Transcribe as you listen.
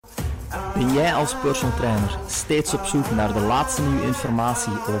Ben jij als personal trainer steeds op zoek naar de laatste nieuwe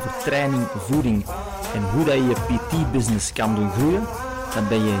informatie over training, voeding en hoe dat je je PT-business kan doen groeien? Dan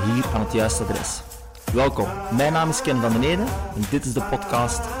ben je hier aan het juiste adres. Welkom, mijn naam is Ken van den Ede en dit is de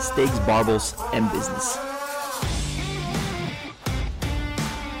podcast Steaks, Barbells en Business.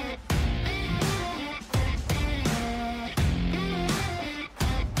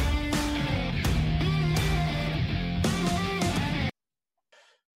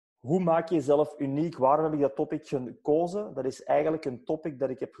 Hoe maak je jezelf uniek? Waarom heb ik dat topic gekozen? Dat is eigenlijk een topic dat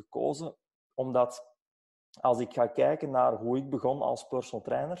ik heb gekozen omdat als ik ga kijken naar hoe ik begon als personal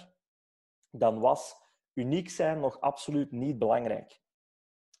trainer, dan was uniek zijn nog absoluut niet belangrijk.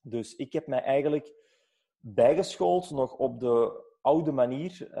 Dus ik heb mij eigenlijk bijgeschoold nog op de oude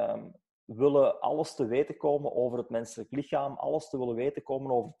manier, willen alles te weten komen over het menselijk lichaam, alles te willen weten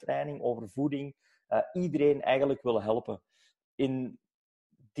komen over training, over voeding, iedereen eigenlijk willen helpen. In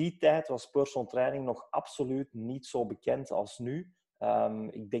die tijd was personal training nog absoluut niet zo bekend als nu.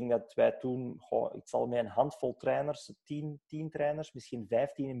 Ik denk dat wij toen, ik zal met een handvol trainers, 10 trainers, misschien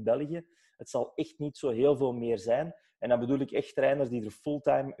 15 in België. Het zal echt niet zo heel veel meer zijn. En dan bedoel ik echt trainers die er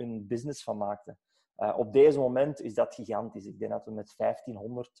fulltime een business van maakten. Op deze moment is dat gigantisch. Ik denk dat we met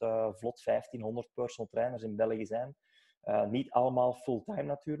 1500 personal trainers in België zijn. Niet allemaal fulltime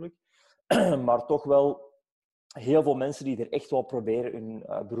natuurlijk, maar toch wel heel veel mensen die er echt wel proberen hun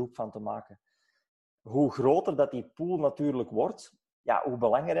beroep van te maken. Hoe groter dat die pool natuurlijk wordt, ja, hoe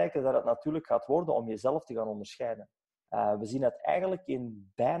belangrijker dat het natuurlijk gaat worden om jezelf te gaan onderscheiden. We zien het eigenlijk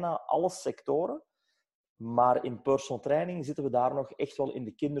in bijna alle sectoren, maar in personal training zitten we daar nog echt wel in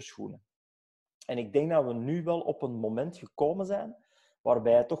de kinderschoenen. En ik denk dat we nu wel op een moment gekomen zijn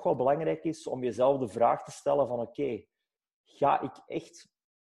waarbij het toch wel belangrijk is om jezelf de vraag te stellen van oké, ga ik echt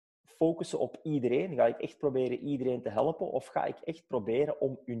focussen op iedereen? Ga ik echt proberen iedereen te helpen? Of ga ik echt proberen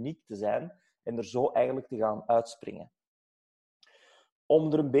om uniek te zijn en er zo eigenlijk te gaan uitspringen?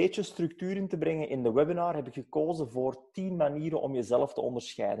 Om er een beetje structuur in te brengen in de webinar heb ik gekozen voor 10 manieren om jezelf te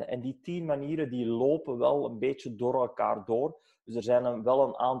onderscheiden. En die 10 manieren die lopen wel een beetje door elkaar door. Dus er zijn wel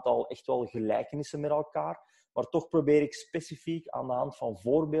een aantal echt wel gelijkenissen met elkaar. Maar toch probeer ik specifiek aan de hand van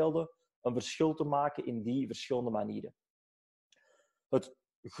voorbeelden een verschil te maken in die verschillende manieren. Het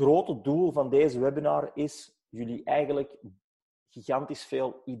grote doel van deze webinar is jullie eigenlijk gigantisch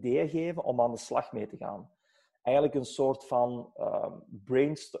veel ideeën geven om aan de slag mee te gaan. Eigenlijk een soort van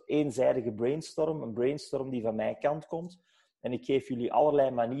eenzijdige brainstorm, een brainstorm die van mijn kant komt. En ik geef jullie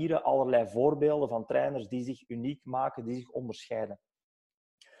allerlei manieren, allerlei voorbeelden van trainers die zich uniek maken, die zich onderscheiden.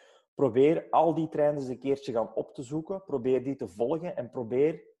 Probeer al die trainers een keertje gaan op te zoeken, probeer die te volgen en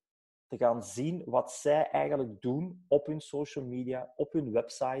probeer te gaan zien wat zij eigenlijk doen op hun social media, op hun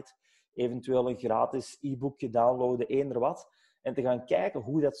website, eventueel een gratis e-bookje downloaden, eender wat, en te gaan kijken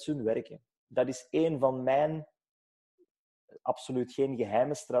hoe dat ze werken. Dat is een van mijn, absoluut geen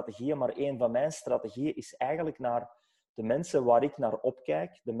geheime strategieën, maar een van mijn strategieën is eigenlijk naar de mensen waar ik naar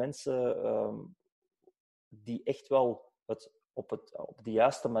opkijk, de mensen die echt wel het op de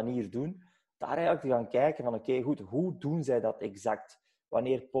juiste manier doen, daar eigenlijk te gaan kijken van oké, goed, hoe doen zij dat exact?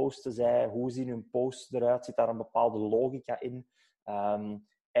 Wanneer posten zij? Hoe zien hun posts eruit? Zit daar een bepaalde logica in?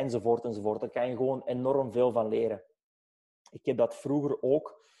 Enzovoort, enzovoort. Daar kan je gewoon enorm veel van leren. Ik heb dat vroeger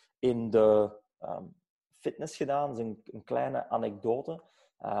ook in de fitness gedaan. Dat is een kleine anekdote.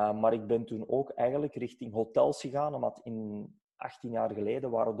 Maar ik ben toen ook eigenlijk richting hotels gegaan, omdat in 18 jaar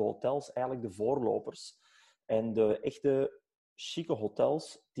geleden waren de hotels eigenlijk de voorlopers. En de echte chique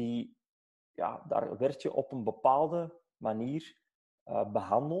hotels, daar werd je op een bepaalde manier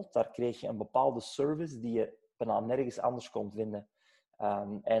behandeld. Daar kreeg je een bepaalde service die je bijna nergens anders kon vinden.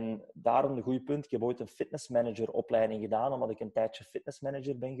 En daarom een goed punt. Ik heb ooit een fitnessmanageropleiding gedaan, omdat ik een tijdje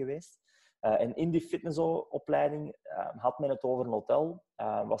fitnessmanager ben geweest. En in die fitnessopleiding had men het over een hotel.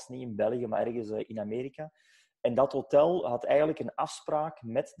 Was niet in België, maar ergens in Amerika. En dat hotel had eigenlijk een afspraak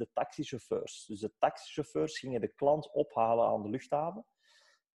met de taxichauffeurs. Dus de taxichauffeurs gingen de klant ophalen aan de luchthaven.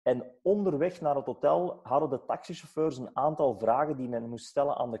 En onderweg naar het hotel hadden de taxichauffeurs een aantal vragen die men moest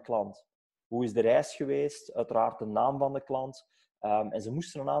stellen aan de klant. Hoe is de reis geweest? Uiteraard de naam van de klant. En ze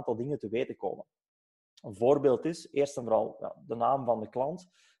moesten een aantal dingen te weten komen. Een voorbeeld is, eerst en vooral de naam van de klant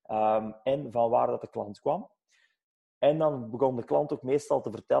en van waar dat de klant kwam. En dan begon de klant ook meestal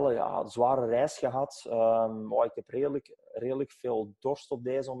te vertellen, ja, een zware reis gehad. Ik heb redelijk veel dorst op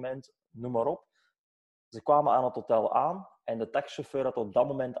deze moment, noem maar op. Ze kwamen aan het hotel aan en de taxichauffeur had op dat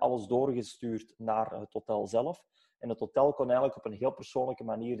moment alles doorgestuurd naar het hotel zelf. En het hotel kon eigenlijk op een heel persoonlijke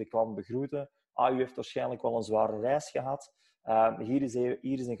manier de klant begroeten. U heeft waarschijnlijk wel een zware reis gehad. Hier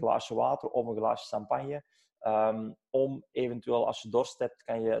is een glaasje water of een glaasje champagne. om eventueel, als je dorst hebt,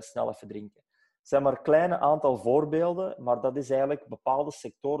 kan je snel even drinken. Het zijn maar een kleine aantal voorbeelden, maar dat is eigenlijk bepaalde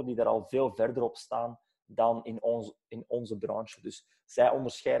sectoren die daar al veel verder op staan dan in onze branche. Dus zij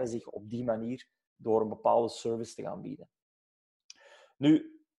onderscheiden zich op die manier door een bepaalde service te gaan bieden.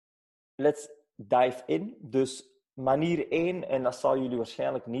 Nu, let's dive in. Dus manier 1, en dat zal jullie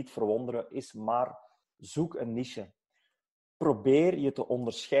waarschijnlijk niet verwonderen, is maar zoek een niche. Probeer je te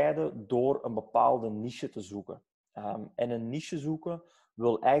onderscheiden door een bepaalde niche te zoeken. En een niche zoeken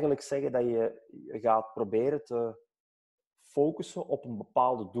wil eigenlijk zeggen dat je gaat proberen te focussen op een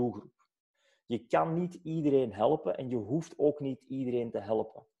bepaalde doelgroep. Je kan niet iedereen helpen en je hoeft ook niet iedereen te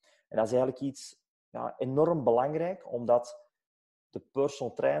helpen. En dat is eigenlijk iets enorm belangrijk, omdat de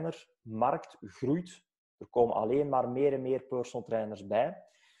personal trainer markt groeit. Er komen alleen maar meer en meer personal trainers bij.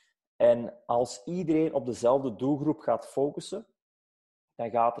 En als iedereen op dezelfde doelgroep gaat focussen, dan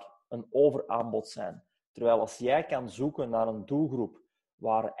gaat er een overaanbod zijn. Terwijl als jij kan zoeken naar een doelgroep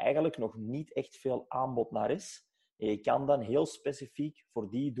waar eigenlijk nog niet echt veel aanbod naar is, en je kan dan heel specifiek voor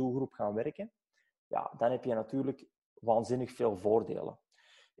die doelgroep gaan werken, ja, dan heb je natuurlijk waanzinnig veel voordelen.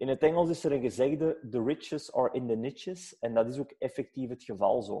 In het Engels is er een gezegde, the riches are in the niches, en dat is ook effectief het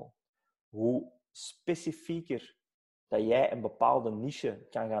geval zo. Hoe specifieker dat jij een bepaalde niche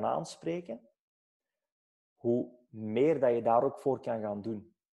kan gaan aanspreken, hoe meer dat je daar ook voor kan gaan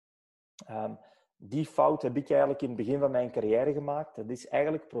doen. Die fout heb ik eigenlijk in het begin van mijn carrière gemaakt. Dat is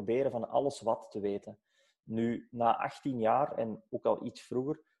eigenlijk proberen van alles wat te weten. Nu, na 18 jaar en ook al iets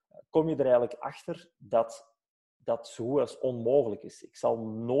vroeger, kom je er eigenlijk achter dat dat zo goed als onmogelijk is. Ik zal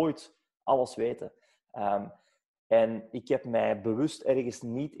nooit alles weten. En ik heb mij bewust ergens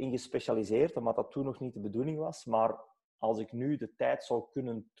niet in gespecialiseerd, omdat dat toen nog niet de bedoeling was. Maar als ik nu de tijd zou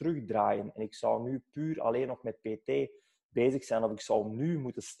kunnen terugdraaien en ik zou nu puur alleen nog met PT bezig zijn, of ik zou nu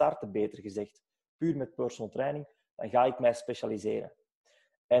moeten starten, beter gezegd, puur met personal training, dan ga ik mij specialiseren.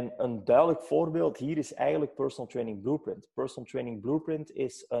 En een duidelijk voorbeeld hier is eigenlijk Personal Training Blueprint. Personal Training Blueprint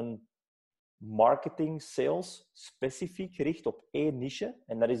is een marketing, sales, specifiek gericht op één niche,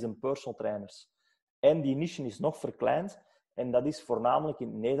 en dat is een personal trainers. En die niche is nog verkleind, en dat is voornamelijk in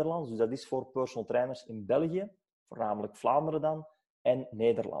het Nederlands, dus dat is voor personal trainers in België, voornamelijk Vlaanderen dan, en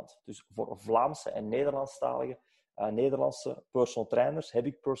Nederland. Dus voor Vlaamse en Nederlandstalige Nederlandse personal trainers heb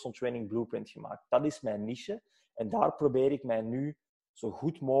ik Personal Training Blueprint gemaakt. Dat is mijn niche, en daar probeer ik mij nu zo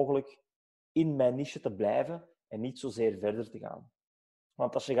goed mogelijk in mijn niche te blijven en niet zozeer verder te gaan.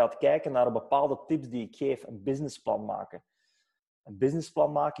 Want als je gaat kijken naar bepaalde tips die ik geef, een businessplan maken. Een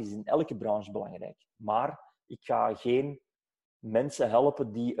businessplan maken is in elke branche belangrijk. Maar ik ga geen mensen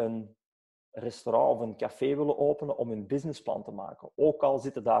helpen die een restaurant of een café willen openen om hun businessplan te maken. Ook al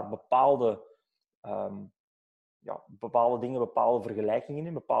zitten daar bepaalde dingen, bepaalde vergelijkingen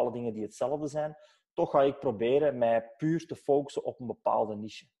in, bepaalde dingen die hetzelfde zijn. Toch ga ik proberen mij puur te focussen op een bepaalde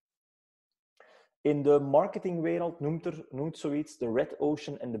niche. In de marketingwereld noemt zoiets de Red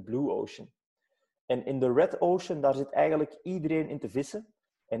Ocean en de Blue Ocean. En in de Red Ocean, daar zit eigenlijk iedereen in te vissen.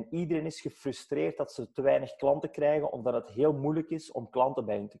 En iedereen is gefrustreerd dat ze te weinig klanten krijgen, of dat het heel moeilijk is om klanten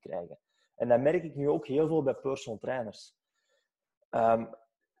bij hen te krijgen. En dat merk ik nu ook heel veel bij personal trainers. Het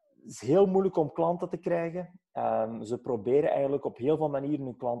is heel moeilijk om klanten te krijgen. Ze proberen eigenlijk op heel veel manieren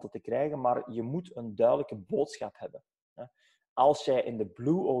hun klanten te krijgen, maar je moet een duidelijke boodschap hebben. Als jij in de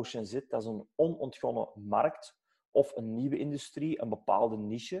Blue Ocean zit, dat is een onontgonnen markt of een nieuwe industrie, een bepaalde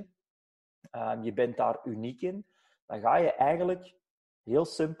niche. Je bent daar uniek in. Dan ga je eigenlijk heel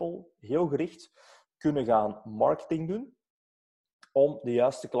simpel, heel gericht kunnen gaan marketing doen om de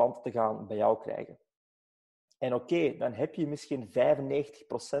juiste klanten te gaan bij jou krijgen. En oké, dan heb je misschien 95%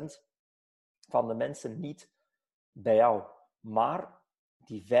 van de mensen niet bij jou. Maar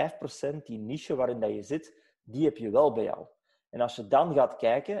die 5%, die niche waarin dat je zit, die heb je wel bij jou. En als je dan gaat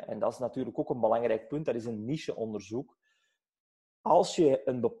kijken, en dat is natuurlijk ook een belangrijk punt, dat is een nicheonderzoek. Als je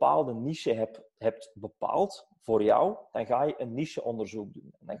een bepaalde niche hebt bepaald voor jou, dan ga je een nicheonderzoek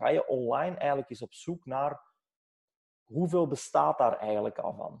doen. En dan ga je online eigenlijk eens op zoek naar hoeveel bestaat daar eigenlijk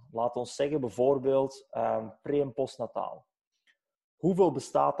al van. Laat ons zeggen bijvoorbeeld pre- en postnataal. Hoeveel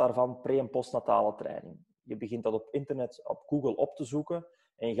bestaat daarvan pre- en postnatale training? Je begint dat op internet, op Google op te zoeken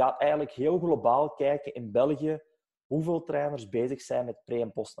en je gaat eigenlijk heel globaal kijken in België hoeveel trainers bezig zijn met pre-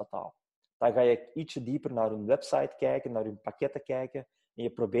 en postnataal. Dan ga je ietsje dieper naar hun website kijken, naar hun pakketten kijken en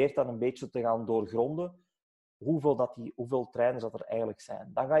je probeert dan een beetje te gaan doorgronden hoeveel trainers dat er eigenlijk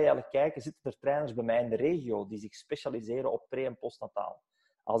zijn. Dan ga je eigenlijk kijken, zitten er trainers bij mij in de regio die zich specialiseren op pre- en postnataal?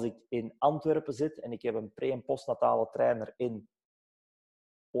 Als ik in Antwerpen zit en ik heb een pre- en postnatale trainer in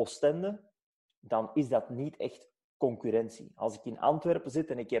Oostende, dan is dat niet echt concurrentie. Als ik in Antwerpen zit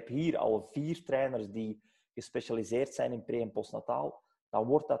en ik heb hier al 4 trainers die gespecialiseerd zijn in pre- en postnataal, dan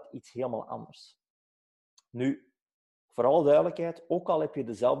wordt dat iets helemaal anders. Nu, voor alle duidelijkheid, ook al heb je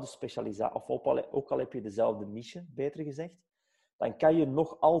dezelfde specialisatie, of ook al heb je dezelfde niche, beter gezegd, dan kan je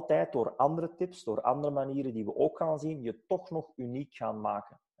nog altijd door andere tips, door andere manieren die we ook gaan zien, je toch nog uniek gaan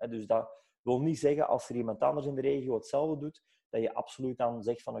maken. Dus dat wil niet zeggen, als er iemand anders in de regio hetzelfde doet, dat je absoluut dan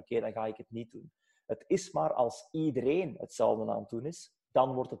zegt van oké, dan ga ik het niet doen. Het is maar als iedereen hetzelfde aan het doen is,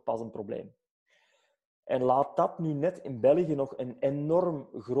 dan wordt het pas een probleem. En laat dat nu net in België nog een enorm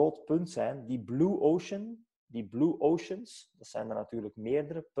groot punt zijn. Die Blue Oceans, dat zijn er natuurlijk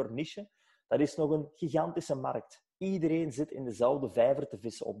meerdere per niche, dat is nog een gigantische markt. Iedereen zit in dezelfde vijver te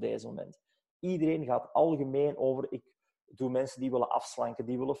vissen op deze moment. Iedereen gaat algemeen over, ik doe mensen die willen afslanken,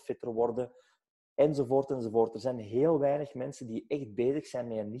 die willen fitter worden, enzovoort, enzovoort. Er zijn heel weinig mensen die echt bezig zijn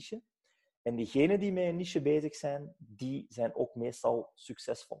met een niche. En diegenen die met een niche bezig zijn, die zijn ook meestal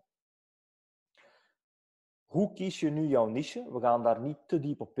succesvol. Hoe kies je nu jouw niche? We gaan daar niet te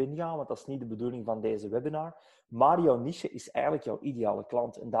diep op ingaan, want dat is niet de bedoeling van deze webinar. Maar jouw niche is eigenlijk jouw ideale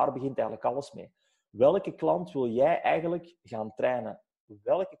klant. En daar begint eigenlijk alles mee. Welke klant wil jij eigenlijk gaan trainen?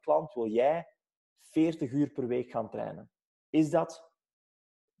 Welke klant wil jij 40 uur per week gaan trainen? Is dat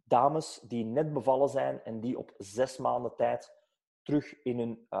dames die net bevallen zijn en die op 6 maanden tijd terug in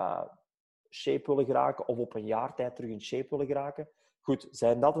hun shape willen geraken of op een jaar tijd terug in shape willen geraken? Goed,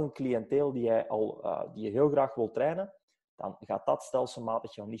 zijn dat een cliënteel die je heel graag wil trainen, dan gaat dat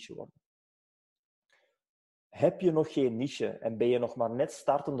stelselmatig jouw niche worden. Heb je nog geen niche en ben je nog maar net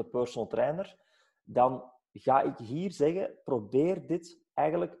startende personal trainer, dan ga ik hier zeggen, probeer dit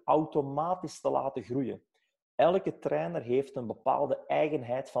eigenlijk automatisch te laten groeien. Elke trainer heeft een bepaalde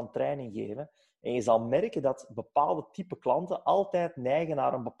eigenheid van training geven. En je zal merken dat bepaalde type klanten altijd neigen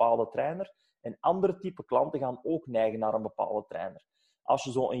naar een bepaalde trainer en andere type klanten gaan ook neigen naar een bepaalde trainer. Als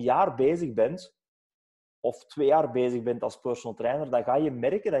je zo een jaar bezig bent, of 2 jaar bezig bent als personal trainer, dan ga je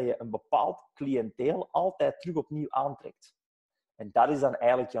merken dat je een bepaald cliënteel altijd terug opnieuw aantrekt. En dat is dan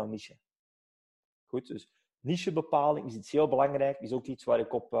eigenlijk jouw niche. Goed, dus nichebepaling is iets heel belangrijk. Is ook iets waar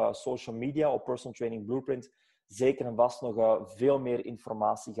ik op social media, op Personal Training Blueprint, zeker en vast nog veel meer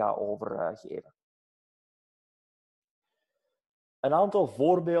informatie ga over geven. Een aantal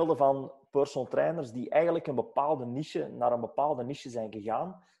voorbeelden van personal trainers die eigenlijk naar een bepaalde niche zijn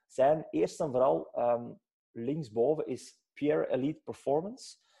gegaan, zijn eerst en vooral linksboven is Pierre Elite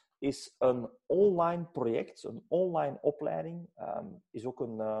Performance. Is een online project, een online opleiding. Is ook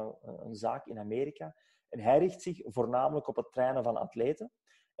een zaak in Amerika. En hij richt zich voornamelijk op het trainen van atleten.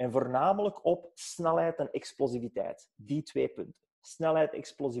 En voornamelijk op snelheid en explosiviteit. Die 2 punten. Snelheid en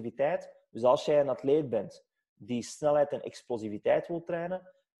explosiviteit. Dus als jij een atleet bent die snelheid en explosiviteit wil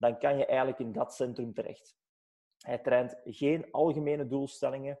trainen, dan kan je eigenlijk in dat centrum terecht. Hij traint geen algemene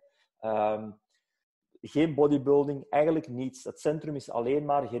doelstellingen, geen bodybuilding, eigenlijk niets. Het centrum is alleen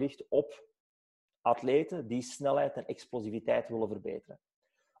maar gericht op atleten die snelheid en explosiviteit willen verbeteren.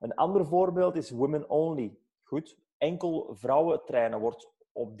 Een ander voorbeeld is Women Only. Goed, enkel vrouwen trainen wordt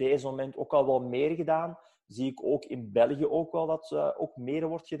op deze moment ook al wel meer gedaan. Zie ik ook in België ook wel dat ook meer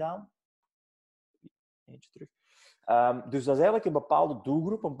wordt gedaan. Eentje terug. Dus dat is eigenlijk een bepaalde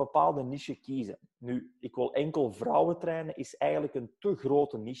doelgroep, een bepaalde niche kiezen. Nu, ik wil enkel vrouwen trainen, is eigenlijk een te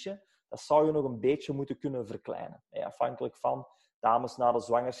grote niche. Dat zou je nog een beetje moeten kunnen verkleinen. Afhankelijk van dames na de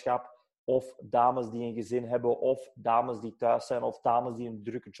zwangerschap, of dames die een gezin hebben, of dames die thuis zijn, of dames die een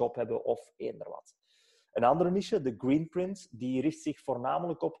drukke job hebben, of eender wat. Een andere niche, de Greenprint, die richt zich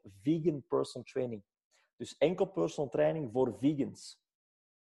voornamelijk op vegan personal training. Dus enkel personal training voor vegans.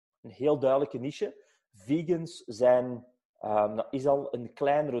 Een heel duidelijke niche. Vegans zijn, dat is al een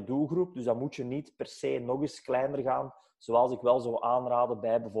kleinere doelgroep, dus dan moet je niet per se nog eens kleiner gaan, zoals ik wel zou aanraden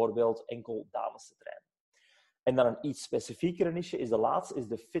bij bijvoorbeeld enkel dames te trainen. En dan een iets specifiekere niche is de laatste, is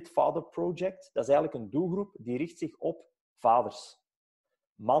de Fit Father Project. Dat is eigenlijk een doelgroep die richt zich op vaders.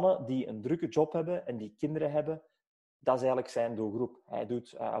 Mannen die een drukke job hebben en die kinderen hebben, dat is eigenlijk zijn doelgroep. Hij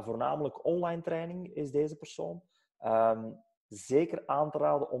doet voornamelijk online training, is deze persoon. Zeker aan te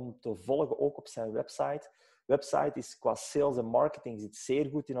raden om te volgen, ook op zijn website. Website is qua sales en marketing zit zeer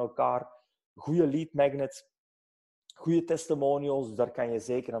goed in elkaar. Goede lead magnets, goede testimonials, dus daar kan je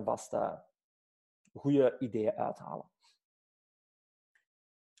zeker en vast goede ideeën uithalen.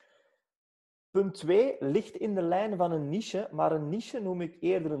 Punt 2 ligt in de lijn van een niche, maar een niche noem ik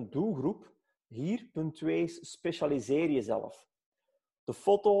eerder een doelgroep. Hier, punt 2 is specialiseer jezelf. De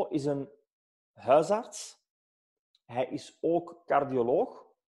foto is een huisarts. Hij is ook cardioloog.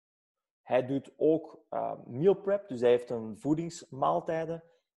 Hij doet ook meal prep, dus hij heeft een voedingsmaaltijden.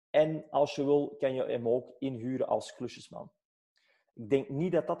 En als je wil, kan je hem ook inhuren als klusjesman. Ik denk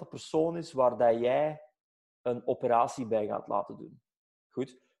niet dat dat de persoon is waar dat jij een operatie bij gaat laten doen.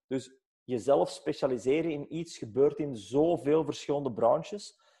 Goed? Dus jezelf specialiseren in iets gebeurt in zoveel verschillende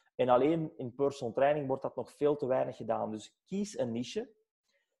branches. En alleen in personal training wordt dat nog veel te weinig gedaan. Dus kies een niche.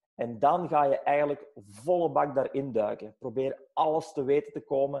 En dan ga je eigenlijk volle bak daarin duiken. Probeer alles te weten te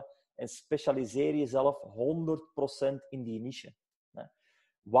komen en specialiseer jezelf 100% in die niche.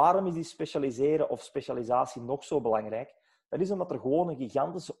 Waarom is die specialiseren of specialisatie nog zo belangrijk? Dat is omdat er gewoon een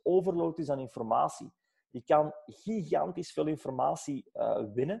gigantische overload is aan informatie. Je kan gigantisch veel informatie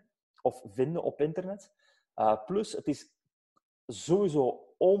winnen of vinden op internet. Plus, het is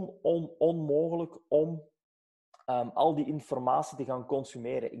sowieso onmogelijk om al die informatie te gaan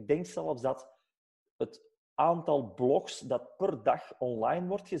consumeren. Ik denk zelfs dat het aantal blogs dat per dag online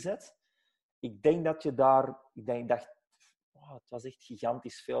wordt gezet, ik denk dat je daar... Ik dacht, het was echt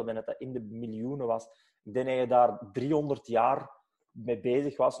gigantisch veel. Ik denk dat dat in de miljoenen was. Ik denk dat je daar 300 jaar mee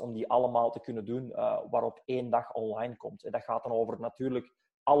bezig was om die allemaal te kunnen doen, waarop 1 dag online komt. En dat gaat dan over natuurlijk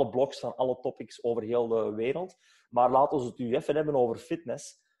alle blogs van alle topics over heel de wereld. Maar laten we het nu even hebben over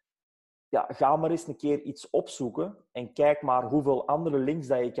fitness. Ja, ga maar eens een keer iets opzoeken en kijk maar hoeveel andere links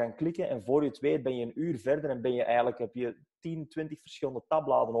dat je kan klikken. En voor je het weet ben je 1 uur verder en heb je 10, 20 verschillende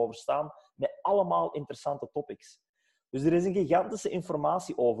tabbladen overstaan met allemaal interessante topics. Dus er is een gigantische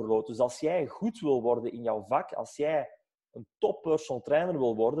informatieoverload. Dus als jij goed wil worden in jouw vak, als jij een top personal trainer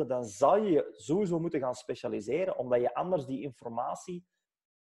wil worden, dan zal je je sowieso moeten gaan specialiseren, omdat je anders die informatie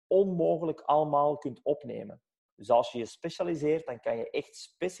onmogelijk allemaal kunt opnemen. Dus als je je specialiseert, dan kan je echt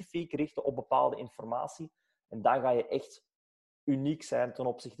specifiek richten op bepaalde informatie en dan ga je echt uniek zijn ten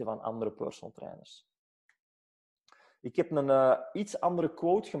opzichte van andere personal trainers. Ik heb een iets andere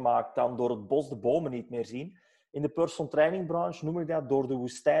quote gemaakt dan door het bos de bomen niet meer zien. In de personal training branche noem ik dat door de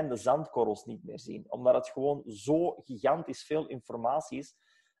woestijn de zandkorrels niet meer zien. Omdat het gewoon zo gigantisch veel informatie is.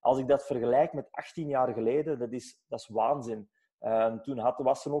 Als ik dat vergelijk met 18 jaar geleden, dat is waanzin. Toen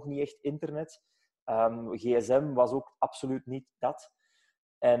was er nog niet echt internet. GSM was ook absoluut niet dat.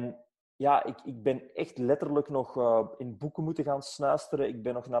 En ja, ik ben echt letterlijk nog in boeken moeten gaan snuisteren. Ik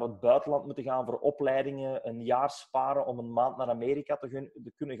ben nog naar het buitenland moeten gaan voor opleidingen. 1 jaar sparen om 1 maand naar Amerika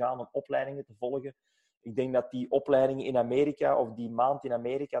te kunnen gaan om opleidingen te volgen. Ik denk dat die opleidingen in Amerika, of die maand in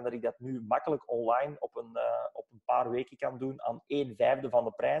Amerika, dat ik dat nu makkelijk online op een paar weken kan doen aan 1/5 van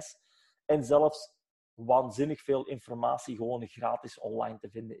de prijs. En zelfs waanzinnig veel informatie gewoon gratis online te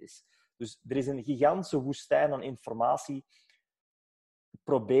vinden is. Dus er is een gigantische woestijn aan informatie.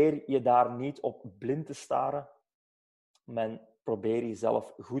 Probeer je daar niet op blind te staren, maar probeer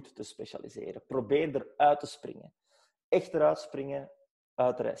jezelf goed te specialiseren. Probeer eruit te springen. Echt eruit springen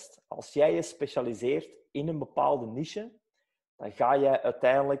uit de rest. Als jij je specialiseert in een bepaalde niche, dan ga jij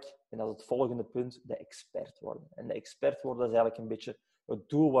uiteindelijk, en dat is het volgende punt, de expert worden. En de expert worden is eigenlijk een beetje het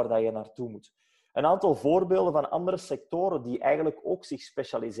doel waar je naartoe moet. Een aantal voorbeelden van andere sectoren die eigenlijk ook zich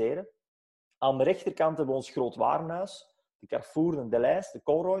specialiseren. Aan de rechterkant hebben we ons groot warenhuis. De Carrefour, de Delhaize, de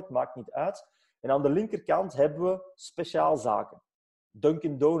Colruyt, maakt niet uit. En aan de linkerkant hebben we speciaalzaken.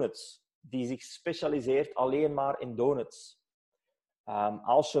 Dunkin' Donuts, die zich specialiseert alleen maar in donuts.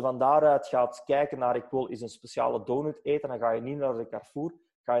 Als je van daaruit gaat kijken naar ik wil eens een speciale donut eten, dan ga je niet naar de Carrefour,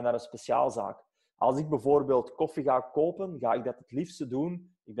 ga je naar een speciaalzaak. Als ik bijvoorbeeld koffie ga kopen, ga ik dat het liefste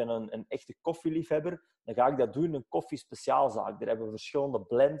doen. Ik ben een echte koffieliefhebber. Dan ga ik dat doen in een koffiespeciaalzaak. Daar hebben we verschillende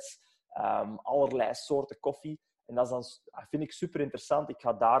blends, allerlei soorten koffie. En dat vind ik super interessant. Ik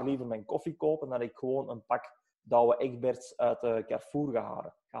ga daar liever mijn koffie kopen dan ik gewoon een pak Douwe Egberts uit de Carrefour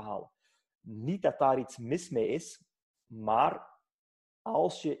ga halen. Niet dat daar iets mis mee is, maar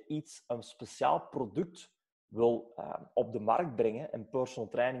als je een speciaal product wil op de markt brengen, en personal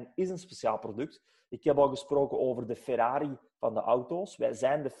training is een speciaal product. Ik heb al gesproken over de Ferrari van de auto's. Wij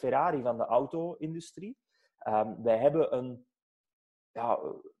zijn de Ferrari van de auto-industrie. Wij hebben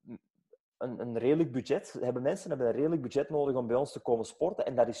een redelijk budget. Mensen hebben een redelijk budget nodig om bij ons te komen sporten.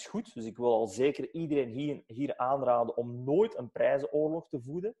 En dat is goed. Dus ik wil al zeker iedereen hier aanraden om nooit een prijzenoorlog te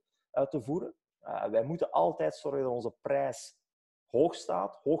voeren. Wij moeten altijd zorgen dat onze prijs hoog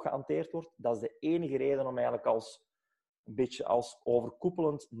staat, hoog gehanteerd wordt. Dat is de enige reden om eigenlijk een beetje als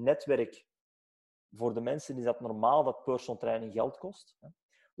overkoepelend netwerk voor de mensen is dat normaal dat personal training geld kost.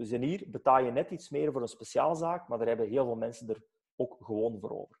 Dus en hier betaal je net iets meer voor een speciaalzaak, maar daar hebben heel veel mensen er ook gewoon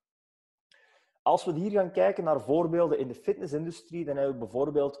voor over. Als we hier gaan kijken naar voorbeelden in de fitnessindustrie, dan hebben we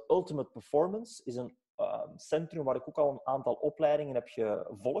bijvoorbeeld Ultimate Performance. Is een centrum waar ik ook al een aantal opleidingen heb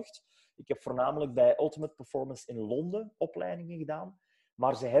gevolgd. Ik heb voornamelijk bij Ultimate Performance in Londen opleidingen gedaan.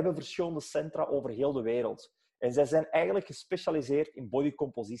 Maar ze hebben verschillende centra over heel de wereld. En zij zijn eigenlijk gespecialiseerd in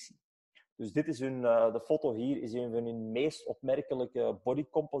bodycompositie. Dus dit is de foto hier is een van hun meest opmerkelijke body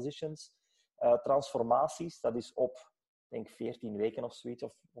compositions. transformaties. Dat is op, ik denk, 14 weken of zoiets.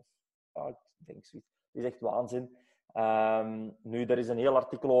 Ik denk zoiets. Dat is echt waanzin. Nu, daar is een heel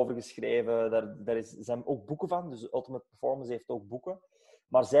artikel over geschreven. Daar zijn ook boeken van. Dus Ultimate Performance heeft ook boeken.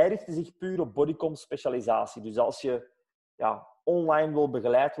 Maar zij richten zich puur op bodycomp specialisatie. Dus als je online wil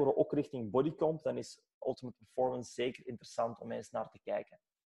begeleid worden, ook richting bodycomp, dan is Ultimate Performance zeker interessant om eens naar te kijken.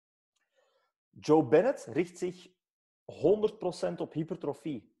 Joe Bennett richt zich 100% op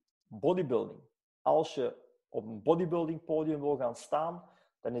hypertrofie, bodybuilding. Als je op een bodybuilding podium wil gaan staan,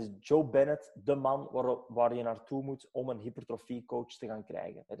 dan is Joe Bennett de man waar je naartoe moet om een hypertrofiecoach te gaan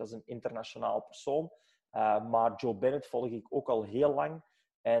krijgen. Dat is een internationaal persoon, maar Joe Bennett volg ik ook al heel lang.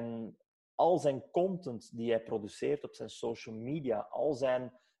 En al zijn content die hij produceert op zijn social media, al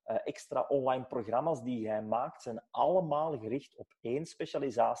zijn extra online programma's die hij maakt, zijn allemaal gericht op één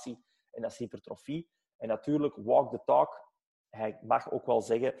specialisatie, en dat is hypertrofie. En natuurlijk, walk the talk. Hij mag ook wel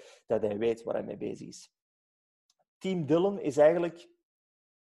zeggen dat hij weet waar hij mee bezig is. Team Dylan is eigenlijk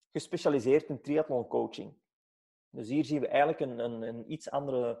gespecialiseerd in triathlon coaching. Dus hier zien we eigenlijk een iets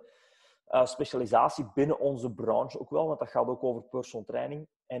andere specialisatie binnen onze branche ook wel, want dat gaat ook over personal training.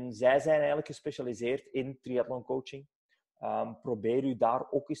 En zij zijn eigenlijk gespecialiseerd in triathlon coaching. Probeer u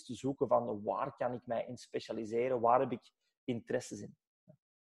daar ook eens te zoeken van waar kan ik mij in specialiseren, waar heb ik interesses in.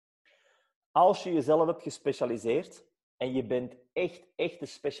 Als je jezelf hebt gespecialiseerd en je bent echt een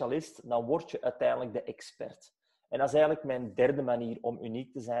specialist, dan word je uiteindelijk de expert. En dat is eigenlijk mijn derde manier om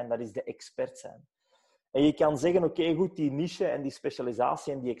uniek te zijn, dat is de expert zijn. En je kan zeggen, oké, goed, die niche en die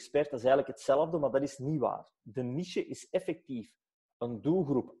specialisatie en die expert, dat is eigenlijk hetzelfde, maar dat is niet waar. De niche is effectief een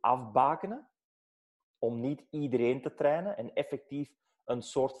doelgroep afbakenen, om niet iedereen te trainen en effectief een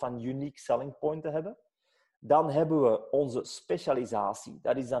soort van unique selling point te hebben. Dan hebben we onze specialisatie.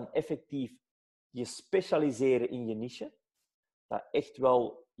 Dat is dan effectief je specialiseren in je niche. Dat echt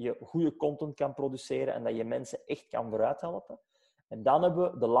wel je goede content kan produceren en dat je mensen echt kan vooruit helpen. En dan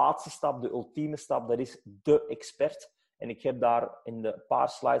hebben we de laatste stap, de ultieme stap, dat is de expert. En ik heb daar in de paar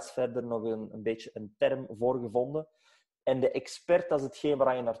slides verder nog een beetje een term voor gevonden. En de expert, dat is hetgeen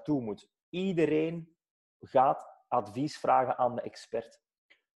waar je naartoe moet. Iedereen gaat advies vragen aan de expert.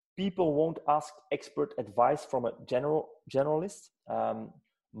 People won't ask expert advice from a generalist,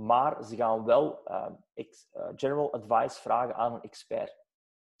 maar ze gaan wel general advice vragen aan een expert.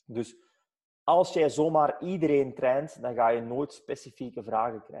 Dus als jij zomaar iedereen traint, dan ga je nooit specifieke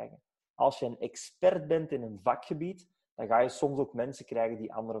vragen krijgen. Als je een expert bent in een vakgebied, dan ga je soms ook mensen krijgen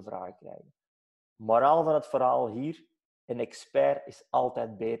die andere vragen krijgen. Moraal van het verhaal hier, een expert is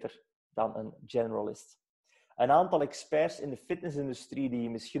altijd beter dan een generalist. Een aantal experts in de fitnessindustrie die je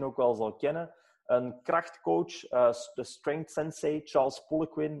misschien ook wel zal kennen. Een krachtcoach, de Strength Sensei, Charles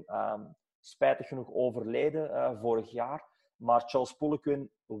Poliquin, spijtig genoeg overleden vorig jaar. Maar Charles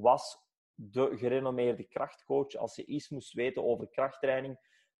Poliquin was de gerenommeerde krachtcoach. Als je iets moest weten over krachttraining,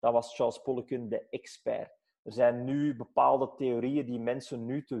 dan was Charles Poliquin de expert. Er zijn nu bepaalde theorieën die mensen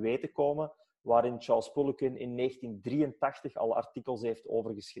nu te weten komen, waarin Charles Poliquin in 1983 al artikels heeft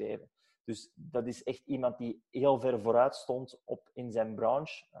over geschreven. Dus dat is echt iemand die heel ver vooruit stond in zijn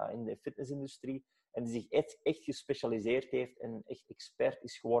branche, in de fitnessindustrie, en die zich echt gespecialiseerd heeft en echt expert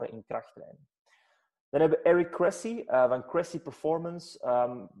is geworden in krachttraining. Dan hebben we Eric Cressey van Cressey Performance.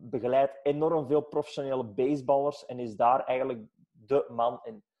 Begeleidt enorm veel professionele baseballers en is daar eigenlijk de man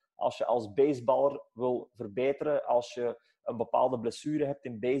in. Als je als baseballer wil verbeteren, als je een bepaalde blessure hebt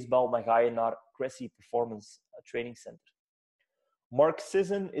in baseball, dan ga je naar Cressey Performance Training Center. Mark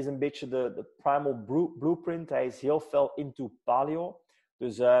Sisson is een beetje de primal blueprint. Hij is heel fel into paleo.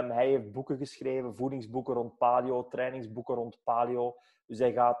 Dus hij heeft boeken geschreven, voedingsboeken rond paleo, trainingsboeken rond paleo. Dus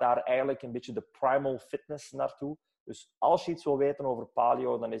hij gaat daar eigenlijk een beetje de primal fitness naartoe. Dus als je iets wil weten over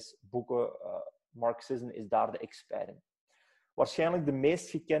paleo, dan is boeken, Mark Sisson is daar de expert in. Waarschijnlijk de meest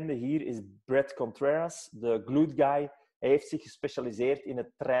gekende hier is Brett Contreras, de glute guy. Hij heeft zich gespecialiseerd in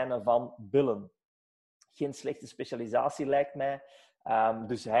het trainen van billen. Geen slechte specialisatie, lijkt mij.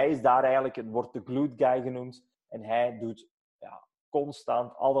 Dus hij is daar eigenlijk, het wordt de glute guy genoemd. En hij doet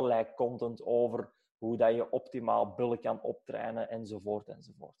constant allerlei content over hoe dat je optimaal billen kan optrainen, enzovoort,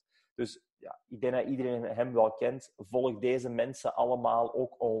 enzovoort. Dus ik denk dat iedereen hem wel kent. Volg deze mensen allemaal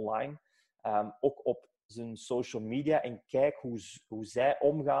ook online. Ook op zijn social media. En kijk hoe zij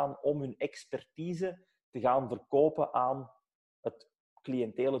omgaan om hun expertise te gaan verkopen aan het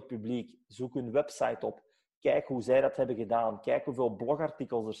cliënteel, het publiek. Zoek hun website op. Kijk hoe zij dat hebben gedaan. Kijk hoeveel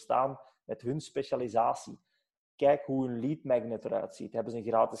blogartikels er staan met hun specialisatie. Kijk hoe hun lead magnet eruit ziet. Hebben ze een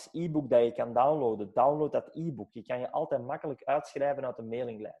gratis e-book dat je kan downloaden. Download dat e-book. Je kan je altijd makkelijk uitschrijven uit de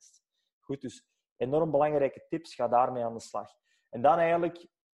mailinglijst. Goed, dus enorm belangrijke tips. Ga daarmee aan de slag. En dan eigenlijk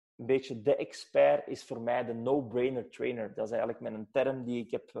een beetje de expert is voor mij de no-brainer trainer. Dat is eigenlijk mijn term die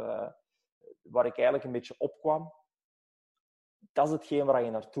ik heb, waar ik eigenlijk een beetje opkwam. Dat is hetgeen waar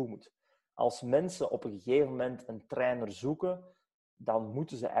je naartoe moet. Als mensen op een gegeven moment een trainer zoeken, dan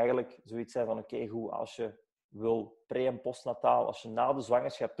moeten ze eigenlijk zoiets zijn van oké, goed, als je wil pre- en postnataal, als je na de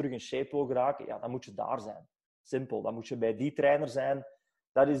zwangerschap terug in shape wil geraken, ja, dan moet je daar zijn. Simpel, dan moet je bij die trainer zijn.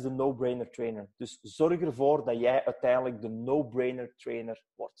 Dat is de no-brainer trainer. Dus zorg ervoor dat jij uiteindelijk de no-brainer trainer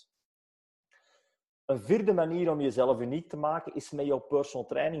wordt. Een vierde manier om jezelf uniek te maken is met jouw personal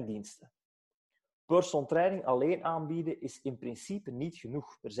training diensten. Personal training alleen aanbieden is in principe niet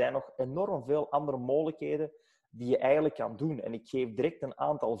genoeg. Er zijn nog enorm veel andere mogelijkheden die je eigenlijk kan doen. En ik geef direct een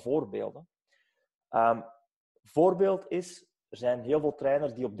aantal voorbeelden. Voorbeeld is, er zijn heel veel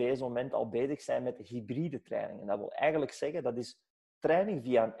trainers die op deze moment al bezig zijn met hybride training. En dat wil eigenlijk zeggen, dat is training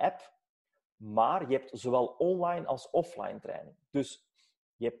via een app, maar je hebt zowel online als offline training. Dus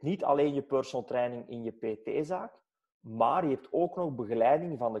je hebt niet alleen je personal training in je PT-zaak, maar je hebt ook nog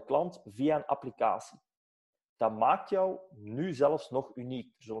begeleiding van de klant via een applicatie. Dat maakt jou nu zelfs nog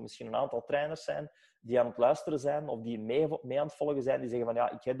uniek. Er zullen misschien een aantal trainers zijn die aan het luisteren zijn of die mee aan het volgen zijn, die zeggen van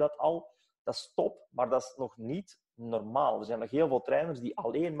ja, ik heb dat al, dat is top, maar dat is nog niet normaal. Er zijn nog heel veel trainers die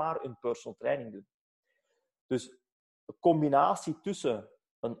alleen maar een personal training doen. Dus een combinatie tussen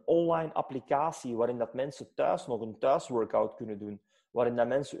een online applicatie waarin dat mensen thuis nog een thuisworkout kunnen doen, waarin dat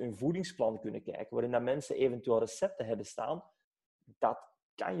mensen hun voedingsplan kunnen kijken, waarin dat mensen eventueel recepten hebben staan, dat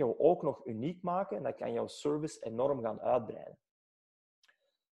kan jou ook nog uniek maken en dat kan jouw service enorm gaan uitbreiden.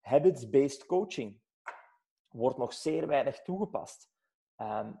 Habits-based coaching wordt nog zeer weinig toegepast.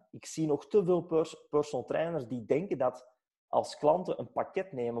 Ik zie nog te veel personal trainers die denken dat als klanten een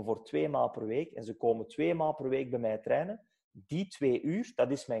pakket nemen voor 2 maal per week en ze komen 2 maal per week bij mij trainen, die 2 uur,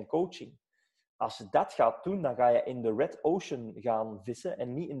 dat is mijn coaching. Als je dat gaat doen, dan ga je in de red ocean gaan vissen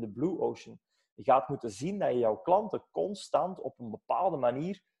en niet in de blue ocean. Je gaat moeten zien dat je jouw klanten constant op een bepaalde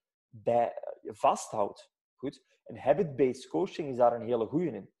manier vasthoudt. Goed? En habit-based coaching is daar een hele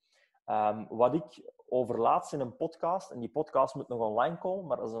goeie in. Wat ik overlaatst in een podcast, en die podcast moet nog online komen,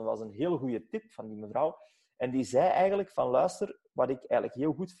 maar dat was een hele goede tip van die mevrouw. En die zei eigenlijk van, luister, wat ik eigenlijk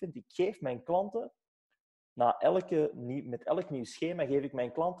heel goed vind, ik geef mijn klanten, met elk nieuw schema geef ik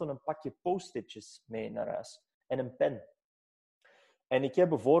mijn klanten een pakje post-itjes mee naar huis. En een pen. En ik heb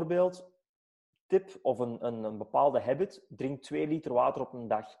bijvoorbeeld tip of een bepaalde habit, drink 2 liter water op een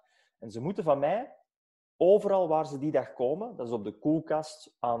dag. En ze moeten van mij, overal waar ze die dag komen, dat is op de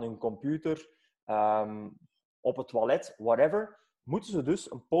koelkast, aan hun computer, op het toilet, whatever, moeten ze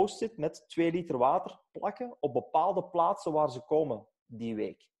dus een post-it met 2 liter water plakken op bepaalde plaatsen waar ze komen die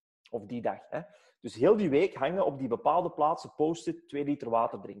week. Of die dag. Hè. Dus heel die week hangen op die bepaalde plaatsen post-it 2 liter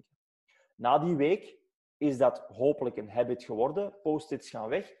water drinken. Na die week is dat hopelijk een habit geworden. Post-its gaan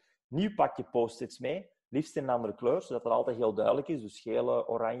weg. Nieuw pakje post-its mee. Liefst in een andere kleur, zodat het altijd heel duidelijk is. Dus gele,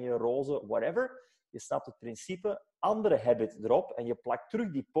 oranje, roze, whatever. Je snapt het principe. Andere habit erop. En je plakt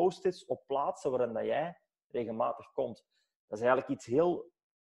terug die post-its op plaatsen waarin dat jij regelmatig komt. Dat is eigenlijk iets heel...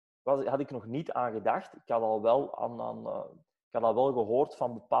 had ik nog niet aan gedacht. Ik had al wel ik had al wel gehoord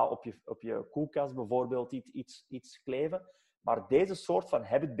van op je koelkast bijvoorbeeld iets kleven. Maar deze soort van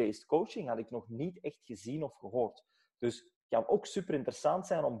habit-based coaching had ik nog niet echt gezien of gehoord. Dus het kan ook super interessant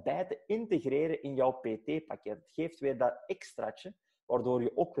zijn om bij te integreren in jouw PT-pakket. Het geeft weer dat extraatje, waardoor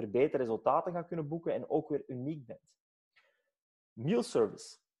je ook weer betere resultaten gaat kunnen boeken en ook weer uniek bent. Meal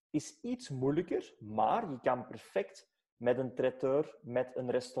service is iets moeilijker, maar je kan perfect met een traiteur, met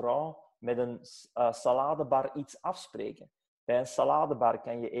een restaurant, met een saladebar iets afspreken. Bij een saladebar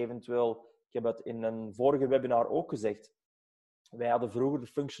kan je eventueel, ik heb het in een vorige webinar ook gezegd, wij hadden vroeger de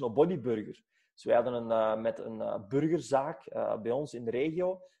Functional Body Burger. Dus wij hadden met een burgerzaak bij ons in de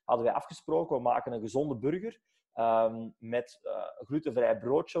regio, hadden wij afgesproken, we maken een gezonde burger. Met een glutenvrij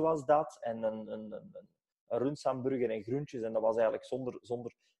broodje was dat, en een rundsamburger en groentjes. En dat was eigenlijk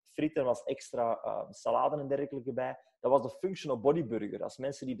zonder frieten, er was extra salade en dergelijke bij. Dat was de Functional Body Burger. Als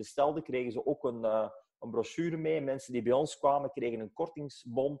mensen die bestelden, kregen ze ook een brochure mee. Mensen die bij ons kwamen, kregen een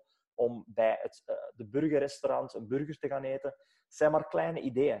kortingsbon om bij de burgerrestaurant een burger te gaan eten. Het zijn maar kleine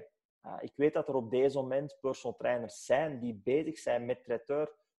ideeën. Ik weet dat er op deze moment personal trainers zijn die bezig zijn met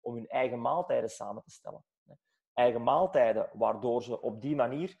traiteur om hun eigen maaltijden samen te stellen. Eigen maaltijden, waardoor ze op die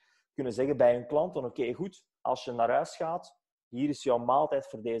manier kunnen zeggen bij hun klanten, oké, goed, als je naar huis gaat, hier is jouw maaltijd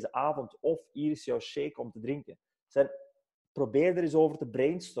voor deze avond, of hier is jouw shake om te drinken. Probeer er eens over te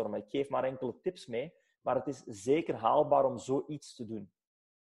brainstormen. Ik geef maar enkele tips mee, maar het is zeker haalbaar om zoiets te doen.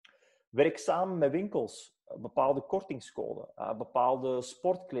 Werk samen met winkels, bepaalde kortingscode, bepaalde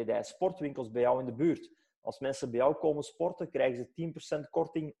sportkledij, sportwinkels bij jou in de buurt. Als mensen bij jou komen sporten, krijgen ze 10%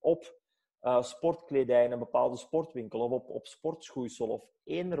 korting op sportkledij in een bepaalde sportwinkel of op sportschoeisel of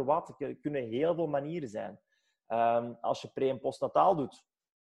eender wat. Er kunnen heel veel manieren zijn. Als je pre- en postnataal doet,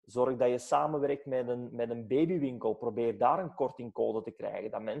 zorg dat je samenwerkt met een babywinkel. Probeer daar een kortingcode te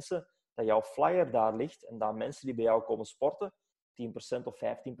krijgen. Dat jouw flyer daar ligt en dat mensen die bij jou komen sporten 10% of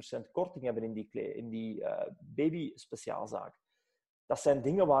 15% korting hebben in die baby-speciaalzaak. Dat zijn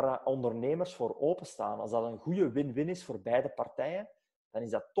dingen waar ondernemers voor openstaan. Als dat een goede win-win is voor beide partijen, dan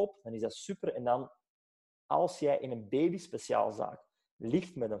is dat top, dan is dat super. En dan, als jij in een baby-speciaalzaak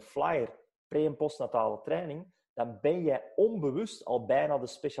ligt met een flyer, pre- en postnatale training, dan ben jij onbewust al bijna de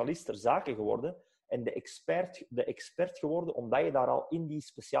specialist ter zake geworden en de expert geworden, omdat je daar al in die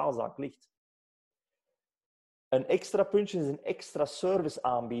speciaalzaak ligt. Een extra puntje is een extra service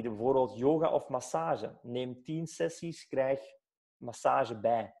aanbieden, bijvoorbeeld yoga of massage. Neem 10 sessies, krijg massage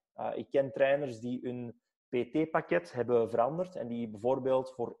bij. Ik ken trainers die hun PT-pakket hebben veranderd en die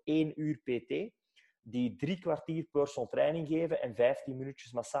bijvoorbeeld voor 1 uur PT, die 3 kwartier personal training geven en 15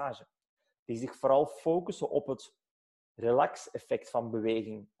 minuutjes massage. Die zich vooral focussen op het relax-effect van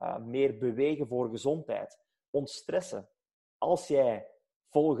beweging. Meer bewegen voor gezondheid. Ontstressen. Als jij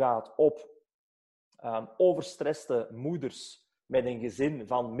volgaat op overstresste moeders met een gezin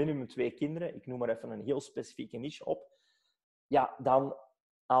van minimum 2 kinderen, ik noem maar even een heel specifieke niche op, ja, dan,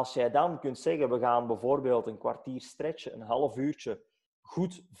 als jij dan kunt zeggen, we gaan bijvoorbeeld een kwartier stretchen, een half uurtje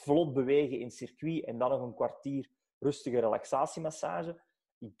goed vlot bewegen in circuit en dan nog een kwartier rustige relaxatiemassage,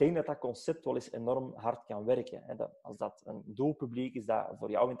 ik denk dat dat concept wel eens enorm hard kan werken. Als dat een doelpubliek is dat voor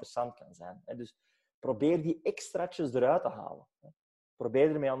jou interessant kan zijn. Dus probeer die extraatjes eruit te halen. Probeer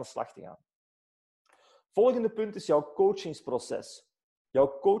ermee aan de slag te gaan. Volgende punt is jouw coachingsproces.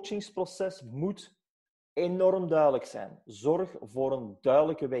 Jouw coachingsproces moet enorm duidelijk zijn. Zorg voor een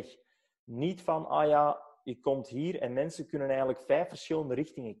duidelijke weg. Niet van, je komt hier en mensen kunnen eigenlijk 5 verschillende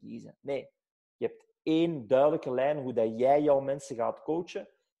richtingen kiezen. Nee, je hebt 1 duidelijke lijn hoe dat jij jouw mensen gaat coachen.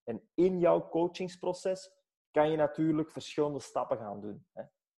 En in jouw coachingsproces kan je natuurlijk verschillende stappen gaan doen.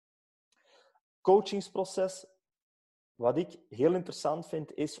 Coachingsproces, wat ik heel interessant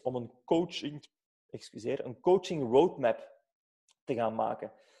vind, is om een coaching roadmap te gaan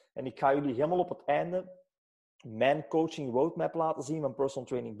maken. En ik ga jullie helemaal op het einde mijn coaching roadmap laten zien van Personal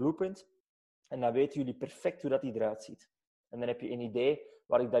Training Blueprint. En dan weten jullie perfect hoe dat die eruit ziet. En dan heb je een idee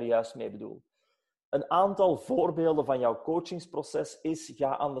waar ik daar juist mee bedoel. Een aantal voorbeelden van jouw coachingsproces is,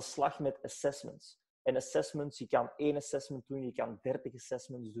 ga aan de slag met assessments. En assessments, je kan 1 assessment doen, je kan 30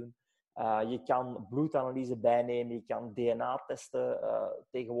 assessments doen. Je kan bloedanalyse bijnemen, je kan DNA testen.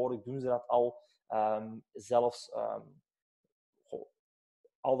 Tegenwoordig doen ze dat al. Zelfs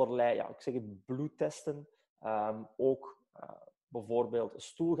allerlei, ik zeg het, bloedtesten. Ook bijvoorbeeld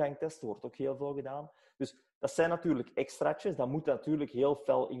stoelgangtesten wordt ook heel veel gedaan. Dus dat zijn natuurlijk extraatjes. Dat moet natuurlijk heel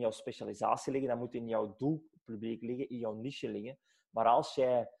fel in jouw specialisatie liggen. Dat moet in jouw doelpubliek liggen, in jouw niche liggen. Maar als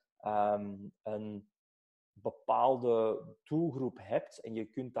jij een bepaalde doelgroep hebt en je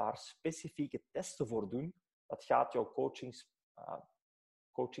kunt daar specifieke testen voor doen, dat gaat jouw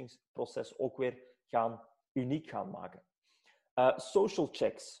coachingsproces ook weer uniek gaan maken. Social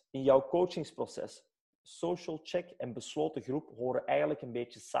checks in jouw coachingsproces. Social check en besloten groep horen eigenlijk een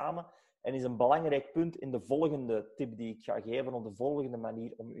beetje samen en is een belangrijk punt in de volgende tip die ik ga geven, op de volgende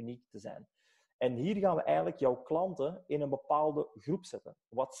manier om uniek te zijn. En hier gaan we eigenlijk jouw klanten in een bepaalde groep zetten.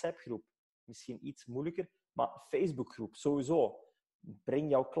 WhatsApp-groep, misschien iets moeilijker, maar Facebook-groep sowieso. Breng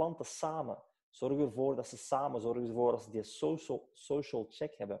jouw klanten samen. Zorg ervoor dat ze die social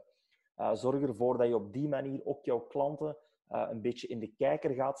check hebben. Zorg ervoor dat je op die manier ook jouw klanten een beetje in de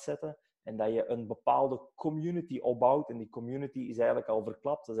kijker gaat zetten en dat je een bepaalde community opbouwt. En die community is eigenlijk al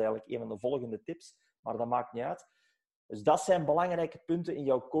verklapt. Dat is eigenlijk een van de volgende tips, maar dat maakt niet uit. Dus dat zijn belangrijke punten in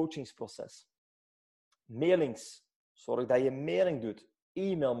jouw coachingsproces. Mailings. Zorg dat je mailing doet.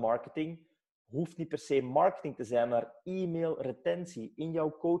 E-mail marketing hoeft niet per se marketing te zijn, maar e-mail retentie in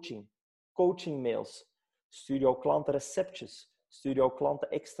jouw coaching. Coaching mails. Stuur jouw klanten receptjes. Stuur jouw klanten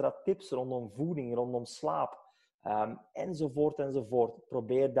extra tips rondom voeding, rondom slaap. Enzovoort, enzovoort.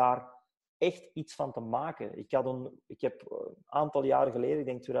 Probeer daar echt iets van te maken. Ik heb een aantal jaren geleden, ik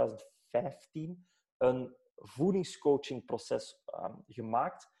denk 2015, een voedingscoachingproces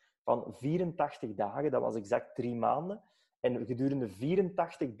gemaakt van 84 dagen. Dat was exact 3 maanden. En gedurende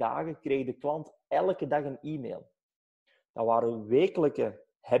 84 dagen kreeg de klant elke dag een e-mail. Dat waren wekelijke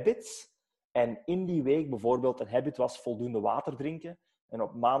habits. En in die week bijvoorbeeld, een habit was voldoende water drinken. En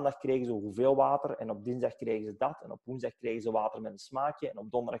op maandag kregen ze hoeveel water. En op dinsdag kregen ze dat. En op woensdag kregen ze water met een smaakje. En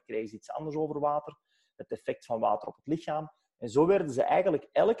op donderdag kregen ze iets anders over water. Het effect van water op het lichaam. En zo werden ze eigenlijk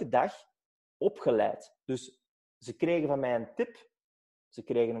elke dag opgeleid. Dus ze kregen van mij een tip, ze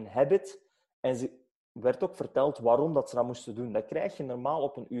kregen een habit en ze werd ook verteld waarom dat ze dat moesten doen. Dat krijg je normaal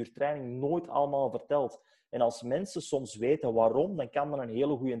op een uur training nooit allemaal verteld. En als mensen soms weten waarom, dan kan dat een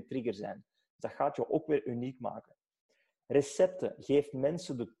hele goede trigger zijn. Dus dat gaat je ook weer uniek maken. Recepten. Geef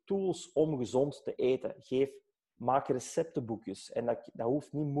mensen de tools om gezond te eten. Maak receptenboekjes. En dat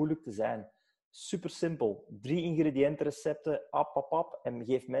hoeft niet moeilijk te zijn. Super simpel. 3 ingrediënten recepten, en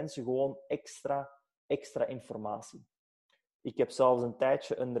geef mensen gewoon extra informatie. Ik heb zelfs een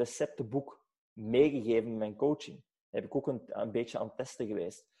tijdje een receptenboek meegegeven in mijn coaching. Daar heb ik ook een beetje aan het testen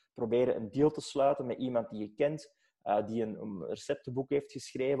geweest. Proberen een deal te sluiten met iemand die je kent, die een receptenboek heeft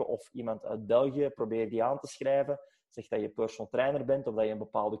geschreven, of iemand uit België, probeer die aan te schrijven. Zeg dat je personal trainer bent, of dat je een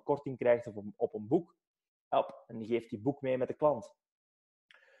bepaalde korting krijgt op een boek. En die geeft die boek mee met de klant.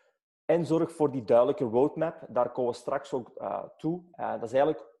 En zorg voor die duidelijke roadmap. Daar komen we straks ook toe. Dat is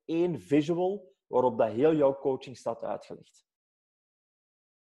eigenlijk 1 visual waarop dat heel jouw coaching staat uitgelegd.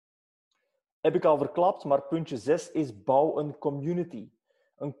 Heb ik al verklapt, maar puntje 6 is bouw een community.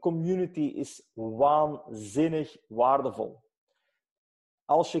 Een community is waanzinnig waardevol.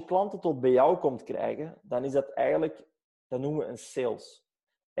 Als je klanten tot bij jou komt krijgen, dan is dat eigenlijk, dat noemen we een sales.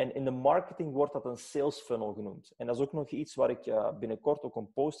 En in de marketing wordt dat een sales funnel genoemd. En dat is ook nog iets waar ik binnenkort ook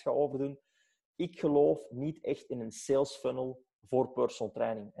een post ga over doen. Ik geloof niet echt in een sales funnel voor personal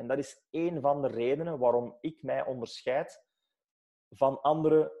training. En dat is één van de redenen waarom ik mij onderscheid van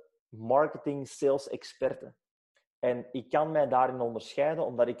andere marketing sales experten. En ik kan mij daarin onderscheiden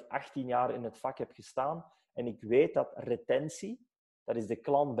omdat ik 18 jaar in het vak heb gestaan. En ik weet dat retentie, dat is de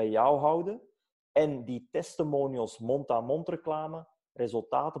klant bij jou houden, en die testimonials, mond-aan-mond reclame,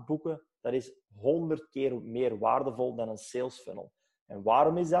 resultaten boeken, dat is 100 keer meer waardevol dan een sales funnel. En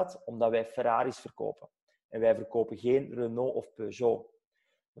waarom is dat? Omdat wij Ferraris verkopen. En wij verkopen geen Renault of Peugeot.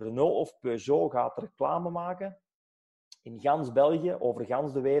 Renault of Peugeot gaat reclame maken in gans België, over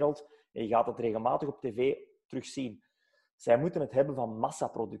gans de wereld. En je gaat het regelmatig op tv terugzien. Zij moeten het hebben van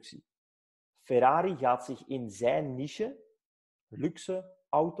massaproductie. Ferrari gaat zich in zijn niche, luxe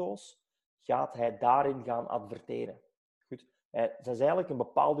auto's, gaat hij daarin gaan adverteren. Goed. Dat is eigenlijk een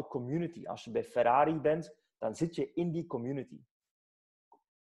bepaalde community. Als je bij Ferrari bent, dan zit je in die community.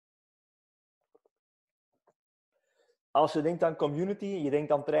 Als je denkt aan community, je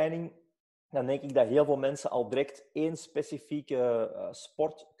denkt aan training, dan denk ik dat heel veel mensen al direct 1 specifieke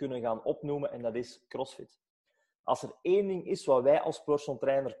sport kunnen gaan opnoemen en dat is CrossFit. Als er 1 ding is wat wij als personal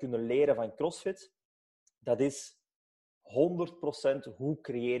trainer kunnen leren van CrossFit, dat is 100% hoe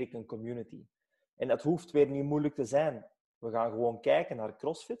creëer ik een community. En dat hoeft weer niet moeilijk te zijn. We gaan gewoon kijken naar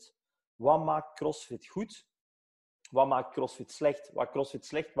CrossFit. Wat maakt CrossFit goed? Wat maakt CrossFit slecht? Wat CrossFit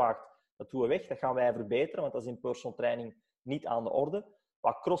slecht maakt, dat doen we weg. Dat gaan wij verbeteren, want dat is in personal training niet aan de orde.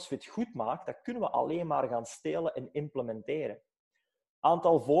 Wat CrossFit goed maakt, dat kunnen we alleen maar gaan stelen en implementeren.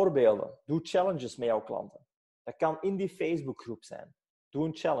 Aantal voorbeelden. Doe challenges met jouw klanten. Dat kan in die Facebookgroep zijn. Doe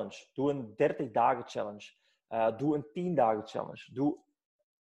een challenge. Doe een 30 dagen challenge. Doe een 10 dagen challenge. Doe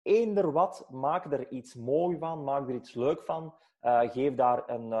eender wat. Maak er iets moois van. Maak er iets leuk van.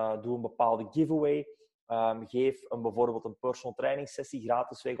 Doe een bepaalde giveaway. Geef bijvoorbeeld een personal training sessie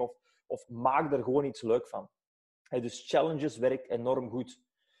gratis weg. Of maak er gewoon iets leuk van. Dus challenges werkt enorm goed.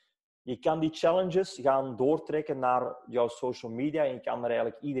 Je kan die challenges gaan doortrekken naar jouw social media. En je kan er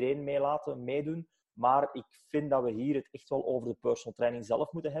eigenlijk iedereen mee laten meedoen. Maar ik vind dat we hier het echt wel over de personal training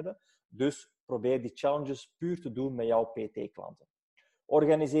zelf moeten hebben. Dus probeer die challenges puur te doen met jouw PT-klanten.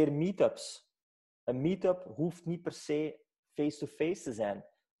 Organiseer meetups. Een meetup hoeft niet per se face-to-face te zijn.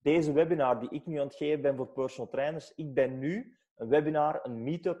 Deze webinar die ik nu aan het geven ben voor personal trainers, ik ben nu een webinar, een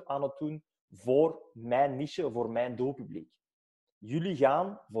meetup aan het doen voor mijn niche, voor mijn doelpubliek. Jullie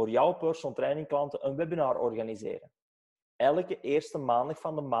gaan voor jouw personal training klanten een webinar organiseren. Elke eerste maandag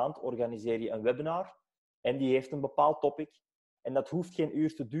van de maand organiseer je een webinar en die heeft een bepaald topic. En dat hoeft geen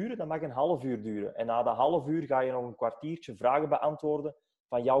uur te duren, dat mag een half uur duren. En na dat half uur ga je nog een kwartiertje vragen beantwoorden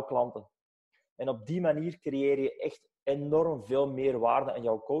van jouw klanten. En op die manier creëer je echt enorm veel meer waarde aan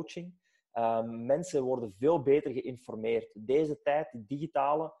jouw coaching. Mensen worden veel beter geïnformeerd. Deze tijd, die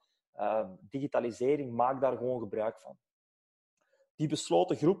digitalisering, maak daar gewoon gebruik van. Die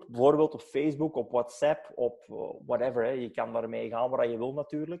besloten groep, bijvoorbeeld op Facebook, op WhatsApp, op whatever. Je kan daarmee gaan waar je wil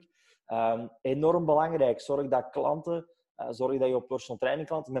natuurlijk. Enorm belangrijk. Zorg dat je personal training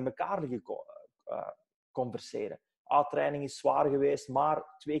klanten met elkaar converseren. Training is zwaar geweest,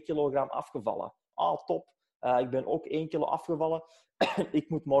 maar 2 kilogram afgevallen. Top. Ik ben ook 1 kilo afgevallen. Ik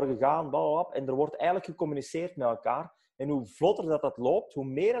moet morgen gaan. Blablabla. En er wordt eigenlijk gecommuniceerd met elkaar. En hoe vlotter dat loopt, hoe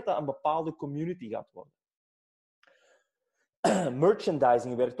meer dat een bepaalde community gaat worden.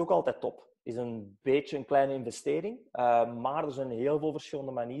 Merchandising werkt ook altijd top. is een beetje een kleine investering. Maar er zijn heel veel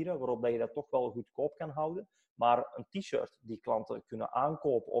verschillende manieren waarop dat je dat toch wel goedkoop kan houden. Maar een t-shirt die klanten kunnen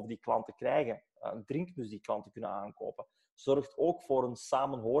aankopen of die klanten krijgen, een drinkbus die klanten kunnen aankopen, zorgt ook voor een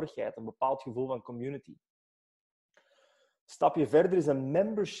samenhorigheid, een bepaald gevoel van community. Stapje verder is een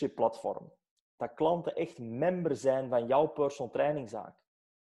membership platform. Dat klanten echt member zijn van jouw personal trainingzaak.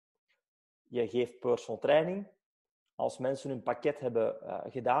 Je geeft personal training. Als mensen hun pakket hebben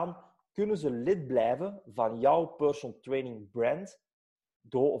gedaan, kunnen ze lid blijven van jouw personal training brand.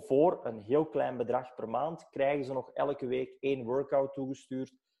 Voor een heel klein bedrag per maand krijgen ze nog elke week 1 workout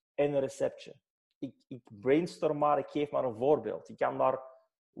toegestuurd en een receptje. Ik brainstorm maar, ik geef maar een voorbeeld. Je kan daar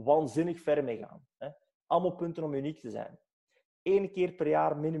waanzinnig ver mee gaan. Hè? Allemaal punten om uniek te zijn. 1 keer per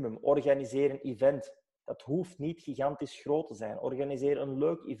jaar minimum. Organiseer een event. Dat hoeft niet gigantisch groot te zijn. Organiseer een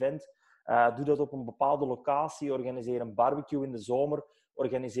leuk event. Doe dat op een bepaalde locatie. Organiseer een barbecue in de zomer.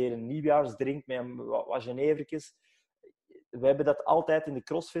 Organiseer een nieuwjaarsdrink met wat genevertjes. We hebben dat altijd in de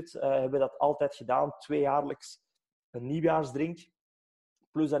CrossFit hebben dat altijd gedaan. 2-jaarlijks een nieuwjaarsdrink.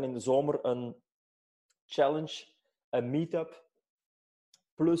 Plus dan in de zomer een challenge, een meetup.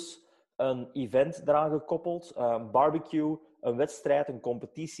 Plus een event eraan gekoppeld. Een barbecue, een wedstrijd, een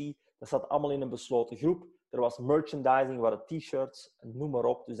competitie. Dat zat allemaal in een besloten groep. Er was merchandising, er waren t-shirts, noem maar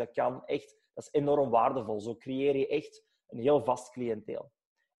op. Dus dat kan echt, dat is enorm waardevol. Zo creëer je echt een heel vast cliënteel.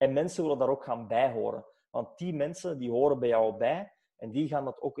 En mensen willen daar ook gaan bijhoren. Want die mensen die horen bij jou bij en die gaan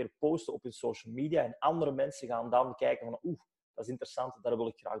dat ook weer posten op hun social media. En andere mensen gaan dan kijken van dat is interessant, daar wil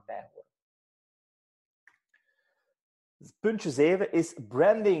ik graag bij horen. Puntje 7 is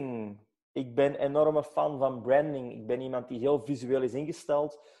branding. Ik ben een enorme fan van branding. Ik ben iemand die heel visueel is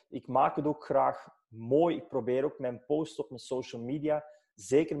ingesteld. Ik maak het ook graag mooi. Ik probeer ook mijn posts op mijn social media,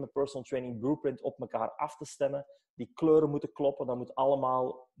 zeker mijn personal training blueprint, op elkaar af te stemmen. Die kleuren moeten kloppen. Dat moet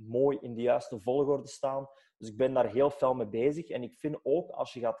allemaal mooi in de juiste volgorde staan. Dus ik ben daar heel fel mee bezig. En ik vind ook,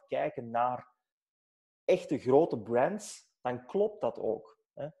 als je gaat kijken naar echte grote brands, dan klopt dat ook.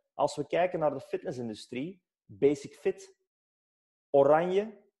 Als we kijken naar de fitnessindustrie, Basic Fit,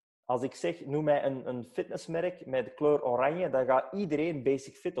 oranje. Als ik zeg, noem mij een fitnessmerk met de kleur oranje, dan gaat iedereen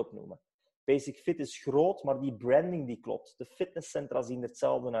Basic Fit opnoemen. Basic Fit is groot, maar die branding die klopt. De fitnesscentra zien er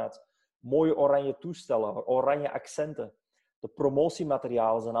hetzelfde uit. Mooie oranje toestellen, oranje accenten. De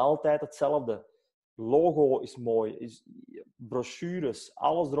promotiematerialen zijn altijd hetzelfde. Logo is mooi, brochures,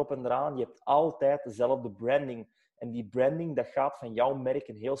 alles erop en eraan. Je hebt altijd dezelfde branding. En die branding dat gaat van jouw merk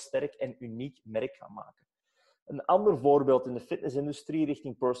een heel sterk en uniek merk gaan maken. Een ander voorbeeld in de fitnessindustrie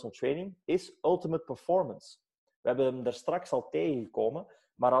richting personal training is Ultimate Performance. We hebben hem daar straks al tegengekomen,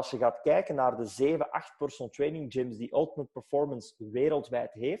 maar als je gaat kijken naar de 7, 8 personal training gyms die Ultimate Performance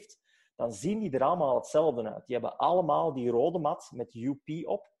wereldwijd heeft, dan zien die er allemaal hetzelfde uit. Die hebben allemaal die rode mat met UP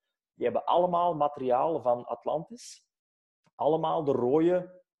op. Die hebben allemaal materiaal van Atlantis. Allemaal de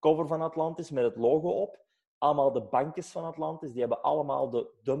rode cover van Atlantis met het logo op. Allemaal de bankjes van Atlantis. Die hebben allemaal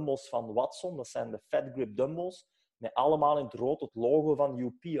de dumbbells van Watson. Dat zijn de Fat Grip dumbbells. Met allemaal in het rood het logo van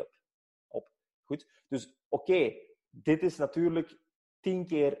UP op. Goed? Dus oké, dit is natuurlijk 10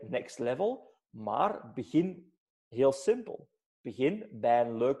 keer next level. Maar begin heel simpel. Begin bij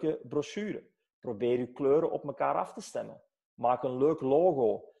een leuke brochure. Probeer je kleuren op elkaar af te stemmen. Maak een leuk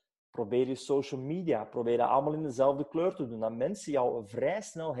logo. Probeer je social media. Probeer dat allemaal in dezelfde kleur te doen. Dat mensen jou vrij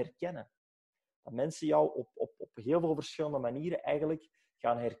snel herkennen. Dat mensen jou op heel veel verschillende manieren eigenlijk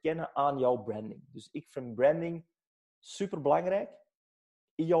gaan herkennen aan jouw branding. Dus ik vind branding super belangrijk.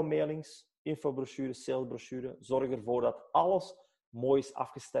 In jouw mailings, infobrochures, salesbrochures. Zorg ervoor dat alles mooi is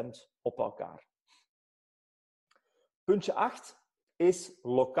afgestemd op elkaar. Puntje 8 is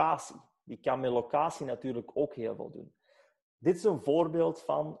locatie. Je kan met locatie natuurlijk ook heel veel doen. Dit is een voorbeeld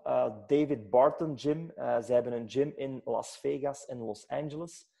van David Barton Gym. Ze hebben een gym in Las Vegas en Los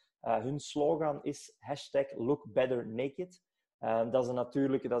Angeles. Hun slogan is #LookBetterNaked. Dat is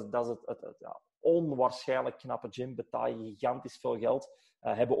natuurlijk dat is het onwaarschijnlijk knappe gym. Betaal je gigantisch veel geld.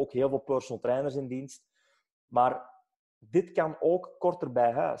 Hebben ook heel veel personal trainers in dienst. Maar dit kan ook korter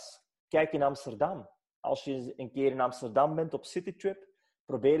bij huis. Kijk in Amsterdam. Als je een keer in Amsterdam bent op citytrip,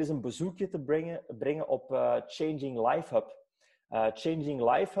 probeer eens een bezoekje te brengen op Changing Life Hub. Changing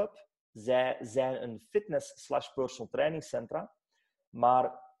Life Hub, zij zijn een fitness/personal training centra,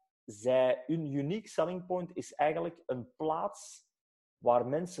 maar hun unique selling point is eigenlijk een plaats waar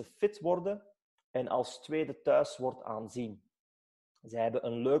mensen fit worden en als tweede thuis wordt aanzien. Zij hebben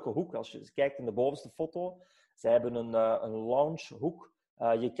een leuke hoek. Als je kijkt in de bovenste foto, zij hebben een loungehoek.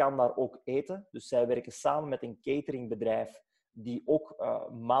 Je kan daar ook eten. Dus zij werken samen met een cateringbedrijf die ook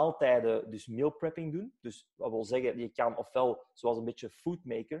maaltijden, dus meal prepping doen. Dus dat wil zeggen, je kan ofwel zoals een beetje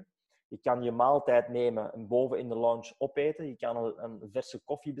foodmaker, Je kan je maaltijd nemen en boven in de lounge opeten. Je kan een verse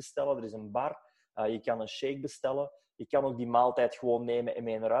koffie bestellen. Er is een bar. Je kan een shake bestellen. Je kan ook die maaltijd gewoon nemen en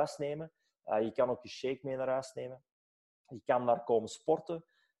mee naar huis nemen. Je kan ook je shake mee naar huis nemen. Je kan daar komen sporten.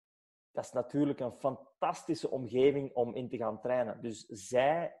 Dat is natuurlijk een fantastische omgeving om in te gaan trainen. Dus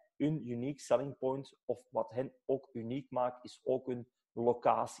hun unique selling point, of wat hen ook uniek maakt, is ook hun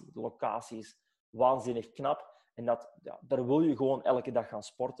locatie. De locatie is waanzinnig knap. En daar wil je gewoon elke dag gaan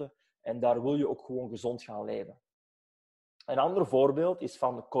sporten. En daar wil je ook gewoon gezond gaan leven. Een ander voorbeeld is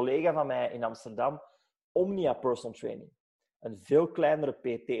van een collega van mij in Amsterdam, Omnia Personal Training. Een veel kleinere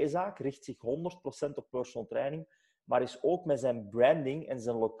PT-zaak, richt zich 100% op personal training, maar is ook met zijn branding en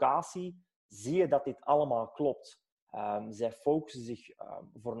zijn locatie, zie je dat dit allemaal klopt. Zij focussen zich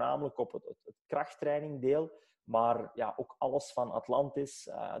voornamelijk op het krachttrainingdeel, maar ja, ook alles van Atlantis,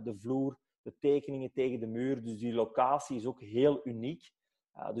 de vloer, de tekeningen tegen de muur. Dus die locatie is ook heel uniek.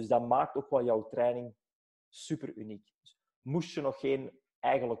 Dus dat maakt ook wel jouw training super uniek. Dus moest je nog geen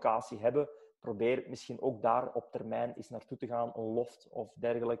eigen locatie hebben, probeer misschien ook daar op termijn eens naartoe te gaan, een loft of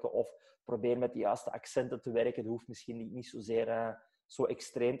dergelijke. Of probeer met de juiste accenten te werken. Dat hoeft misschien niet zozeer zo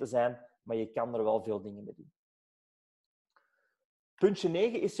extreem te zijn, maar je kan er wel veel dingen mee doen. Puntje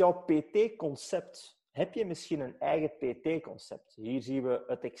 9 is jouw PT-concept. Heb je misschien een eigen PT-concept? Hier zien we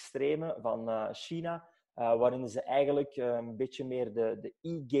het extreme van China, waarin ze eigenlijk een beetje meer de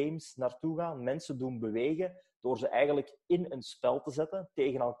e-games naartoe gaan. Mensen doen bewegen door ze eigenlijk in een spel te zetten,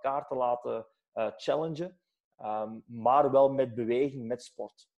 tegen elkaar te laten challengen, maar wel met beweging, met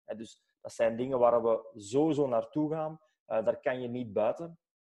sport. Dus dat zijn dingen waar we sowieso naartoe gaan. Daar kan je niet buiten.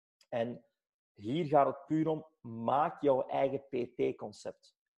 En hier gaat het puur om, maak jouw eigen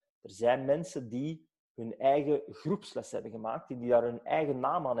PT-concept. Er zijn mensen die hun eigen groepsles hebben gemaakt, die daar hun eigen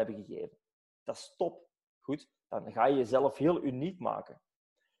naam aan hebben gegeven. Dat is top. Goed, dan ga je jezelf heel uniek maken.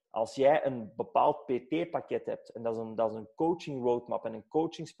 Als jij een bepaald PT-pakket hebt, en dat is een coaching roadmap en een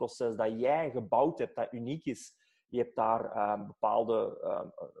coachingsproces dat jij gebouwd hebt, dat uniek is. Je hebt daar bepaalde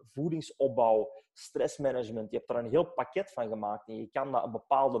voedingsopbouw, stressmanagement. Je hebt daar een heel pakket van gemaakt. En je kan dat een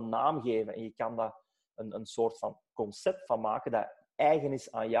bepaalde naam geven. En je kan daar een soort van concept van maken dat eigen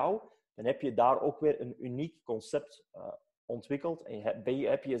is aan jou. Dan heb je daar ook weer een uniek concept ontwikkeld. En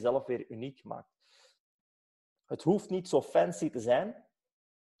heb je jezelf weer uniek gemaakt. Het hoeft niet zo fancy te zijn.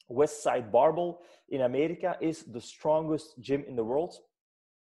 Westside Barbell in Amerika is the strongest gym in the world.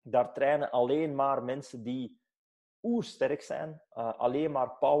 Daar trainen alleen maar mensen die oersterk zijn. Alleen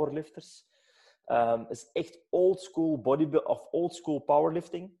maar powerlifters. Het is echt old school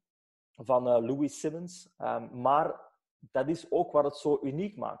powerlifting van Louis Simmons. Maar dat is ook wat het zo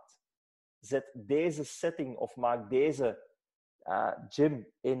uniek maakt. Zet deze setting of maak deze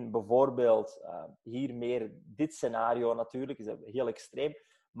gym in bijvoorbeeld hier meer dit scenario natuurlijk. Is heel extreem.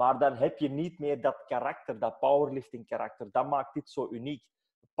 Maar dan heb je niet meer dat karakter, dat powerlifting karakter. Dat maakt dit zo uniek.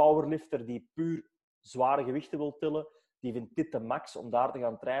 De powerlifter die puur zware gewichten wil tillen, die vindt dit de max om daar te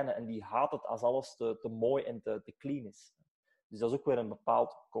gaan trainen. En die haat het als alles te mooi en te clean is. Dus dat is ook weer een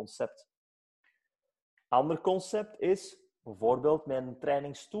bepaald concept. Ander concept is bijvoorbeeld mijn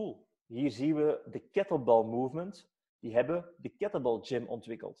trainingstool. Hier zien we de kettlebell movement. Die hebben de kettlebell gym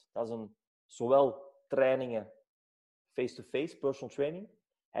ontwikkeld. Dat is zowel trainingen face-to-face, personal training.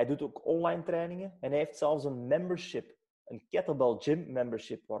 Hij doet ook online trainingen. En hij heeft zelfs een membership. Een kettlebell gym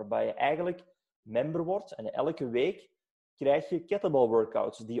membership. Waarbij je eigenlijk member wordt. En elke week krijg je kettlebell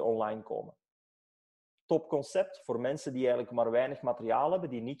workouts die online komen. Top concept voor mensen die eigenlijk maar weinig materiaal hebben.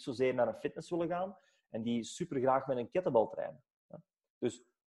 Die niet zozeer naar een fitness willen gaan. En die super graag met een kettlebell trainen. Dus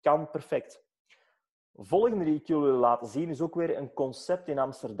kan perfect. Volgende die ik jullie wil laten zien is ook weer een concept in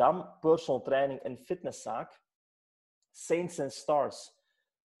Amsterdam. Personal training en fitnesszaak. Saints and Stars.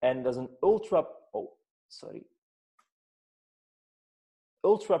 En dat is een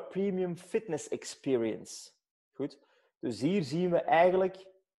ultra premium fitness experience. Goed. Dus hier zien we eigenlijk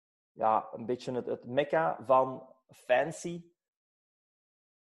een beetje het mekka van fancy.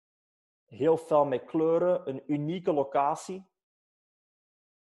 Heel fel met kleuren, een unieke locatie.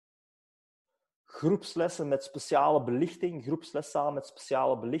 Groepslessen met speciale belichting. Groepslessen met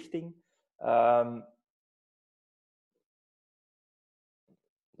speciale belichting.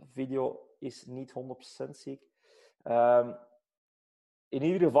 De video is niet 100% zie ik. In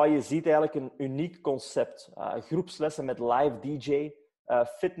ieder geval, je ziet eigenlijk een uniek concept. Groepslessen met live DJ.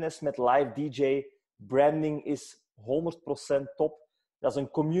 Fitness met live DJ. Branding is 100% top. Dat is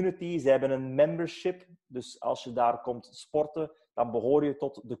een community. Ze hebben een membership. Dus als je daar komt sporten, dan behoor je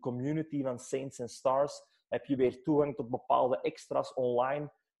tot de community van Saints and Stars. Heb je weer toegang tot bepaalde extra's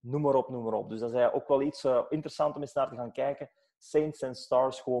online. Noem maar op, noem maar op. Dus dat is ook wel iets interessants om eens naar te gaan kijken. Saints and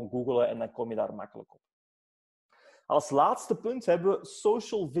Stars gewoon googlen en dan kom je daar makkelijk op. Als laatste punt hebben we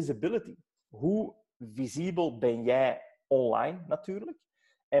social visibility. Hoe visibel ben jij online natuurlijk?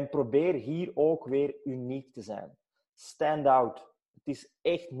 En probeer hier ook weer uniek te zijn. Stand out. Het is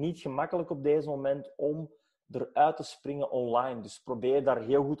echt niet gemakkelijk op deze moment om eruit te springen online. Dus probeer daar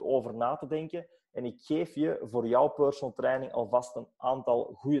heel goed over na te denken. En ik geef je voor jouw personal training alvast een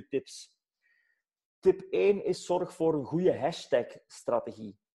aantal goede tips. Tip 1 is zorg voor een goede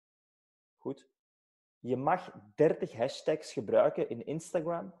hashtag-strategie. Goed. Je mag 30 hashtags gebruiken in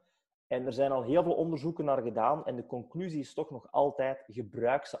Instagram. En er zijn al heel veel onderzoeken naar gedaan. En de conclusie is toch nog altijd,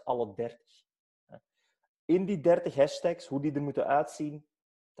 gebruik ze alle 30. In die 30 hashtags, hoe die er moeten uitzien,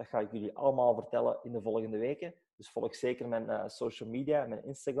 dat ga ik jullie allemaal vertellen in de volgende weken. Dus volg zeker mijn social media, mijn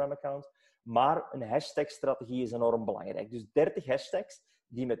Instagram-account. Maar een hashtag-strategie is enorm belangrijk. Dus 30 hashtags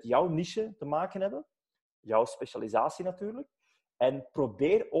die met jouw niche te maken hebben. Jouw specialisatie natuurlijk. En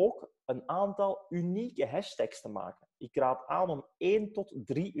probeer ook een aantal unieke hashtags te maken. Ik raad aan om 1 tot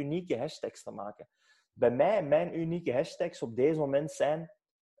 3 unieke hashtags te maken. Bij mij, mijn unieke hashtags op deze moment zijn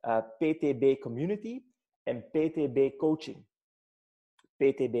PTB Community en PTB Coaching.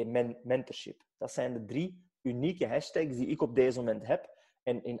 PTB Mentorship. Dat zijn de 3 unieke hashtags die ik op deze moment heb.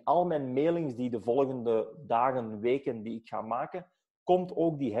 En in al mijn mailings die de volgende dagen, weken die ik ga maken, komt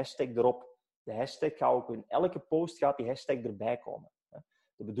ook die hashtag erop. De hashtag gaat ook in elke post gaat die hashtag erbij komen.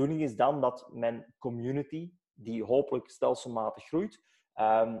 De bedoeling is dan dat mijn community, die hopelijk stelselmatig groeit,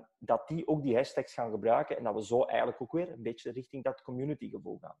 dat die ook die hashtags gaan gebruiken en dat we zo eigenlijk ook weer een beetje richting dat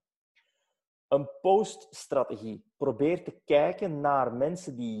community-gevoel gaan. Een poststrategie. Probeer te kijken naar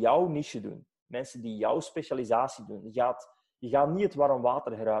mensen die jouw niche doen. Mensen die jouw specialisatie doen. Je gaat niet het warm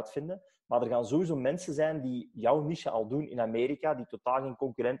water heruitvinden, maar er gaan sowieso mensen zijn die jouw niche al doen in Amerika, die totaal geen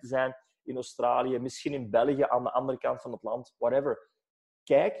concurrenten zijn in Australië, misschien in België aan de andere kant van het land, whatever.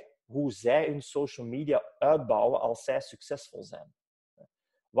 Kijk hoe zij hun social media uitbouwen als zij succesvol zijn.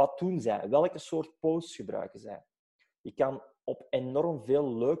 Wat doen zij? Welke soort posts gebruiken zij? Je kan op enorm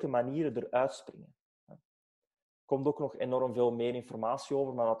veel leuke manieren eruit springen. Er komt ook nog enorm veel meer informatie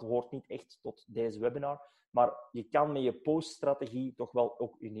over, maar dat hoort niet echt tot deze webinar. Maar je kan met je poststrategie toch wel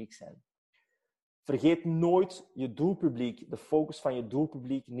ook uniek zijn. Vergeet nooit je doelpubliek, de focus van je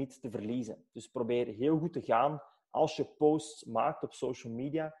doelpubliek niet te verliezen. Dus probeer heel goed te gaan als je posts maakt op social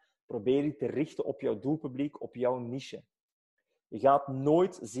media. Probeer je te richten op jouw doelpubliek, op jouw niche. Je gaat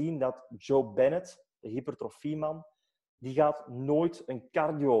nooit zien dat Joe Bennett, de hypertrofieman, die gaat nooit een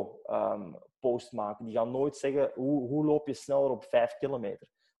cardio-post maken. Die gaat nooit zeggen, hoe loop je sneller op 5 kilometer?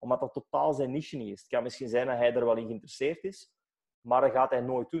 Omdat dat totaal zijn niche niet is. Het kan misschien zijn dat hij er wel in geïnteresseerd is, maar dat gaat hij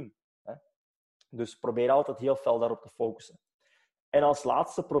nooit doen. Dus probeer altijd heel fel daarop te focussen. En als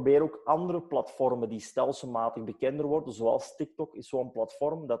laatste, probeer ook andere platformen die stelselmatig bekender worden, zoals TikTok is zo'n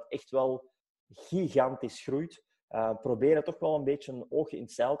platform dat echt wel gigantisch groeit. Probeer het toch wel een beetje een oogje in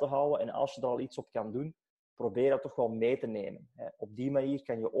het zeil te houden. En als je er al iets op kan doen, probeer dat toch wel mee te nemen. Op die manier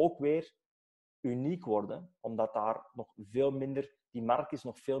kan je ook weer uniek worden, omdat daar nog veel minder, die markt is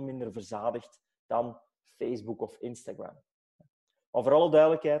nog veel minder verzadigd dan Facebook of Instagram. Maar voor alle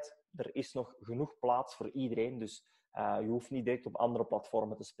duidelijkheid, er is nog genoeg plaats voor iedereen, dus je hoeft niet direct op andere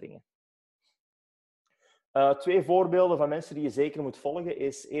platformen te springen. 2 voorbeelden van mensen die je zeker moet volgen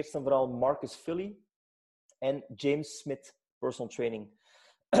is eerst en vooral Marcus Filly en James Smith, personal training.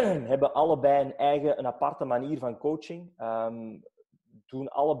 Hebben allebei een aparte manier van coaching. Doen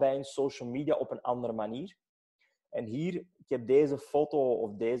allebei in social media op een andere manier. En hier, ik heb deze foto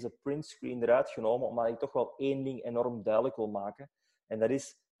of deze printscreen eruit genomen, omdat ik toch wel 1 ding enorm duidelijk wil maken. En dat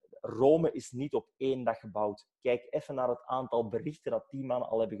is, Rome is niet op 1 dag gebouwd. Kijk even naar het aantal berichten dat die mannen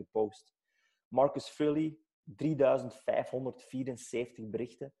al hebben gepost. Marcus Filly, 3574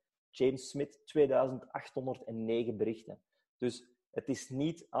 berichten. James Smith, 2809 berichten. Dus het is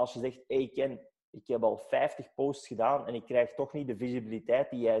niet als je zegt, hey Ken, ik heb al 50 posts gedaan en ik krijg toch niet de visibiliteit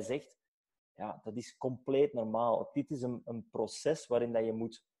die jij zegt. Ja, dat is compleet normaal. Dit is een proces waarin dat je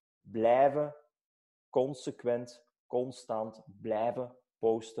moet blijven, consequent, constant blijven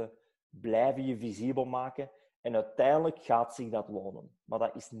posten, blijven je visibel maken en uiteindelijk gaat zich dat lonen. Maar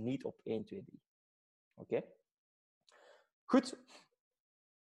dat is niet op 1, 2, 3. Oké? Goed.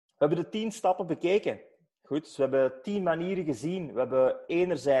 We hebben de 10 stappen bekeken. Goed, dus we hebben 10 manieren gezien. We hebben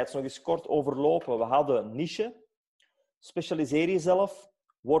enerzijds nog eens kort overlopen. We hadden niche. Specialiseer jezelf.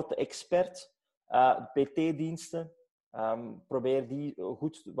 Word de expert. PT-diensten. Probeer die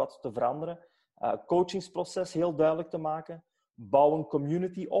goed wat te veranderen. Coachingsproces heel duidelijk te maken. Bouw een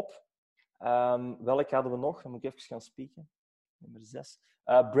community op. Welke hadden we nog? Dan moet ik even gaan spieken. Nummer 6.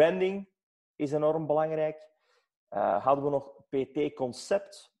 Branding is enorm belangrijk. Hadden we nog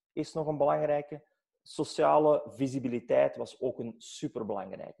PT-concept, is nog een belangrijke. Sociale visibiliteit was ook een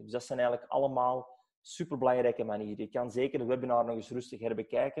superbelangrijke. Dus dat zijn eigenlijk allemaal superbelangrijke manieren. Je kan zeker de webinar nog eens rustig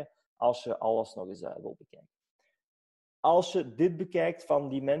herbekijken als je alles nog eens wilt bekijken. Als je dit bekijkt van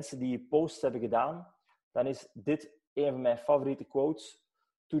die mensen die je posts hebben gedaan, dan is dit een van mijn favoriete quotes.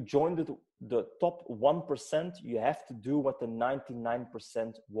 To join the top 1%, you have to do what the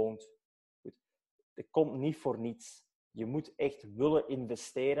 99% won't. Goed. Het komt niet voor niets. Je moet echt willen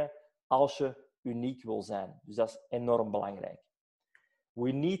investeren als je uniek wil zijn. Dus dat is enorm belangrijk.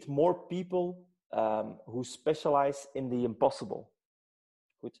 We need more people who specialize in the impossible.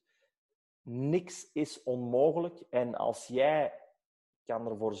 Goed. Niks is onmogelijk. En als jij kan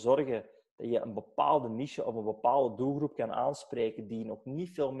ervoor zorgen dat je een bepaalde niche of een bepaalde doelgroep kan aanspreken die nog niet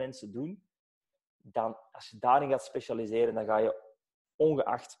veel mensen doen, dan als je daarin gaat specialiseren, dan ga je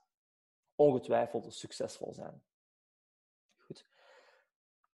ongetwijfeld succesvol zijn. Goed.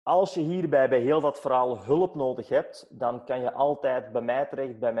 Als je hierbij bij heel dat verhaal hulp nodig hebt, dan kan je altijd bij mij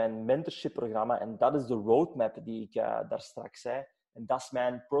terecht bij mijn mentorship-programma. En dat is de roadmap die ik daar straks zei. En dat is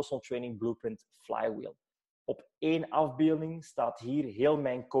mijn Personal Training Blueprint Flywheel. Op 1 afbeelding staat hier heel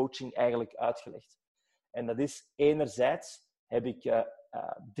mijn coaching eigenlijk uitgelegd. En dat is enerzijds heb ik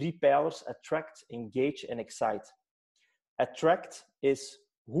 3 pijlers: Attract, Engage en Excite. Attract is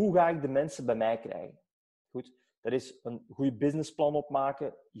hoe ga ik de mensen bij mij krijgen? Goed. Dat is een goed businessplan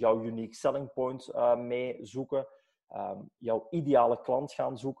opmaken, jouw unique selling point mee zoeken, jouw ideale klant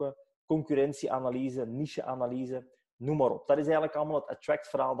gaan zoeken, concurrentieanalyse, nicheanalyse, noem maar op. Dat is eigenlijk allemaal het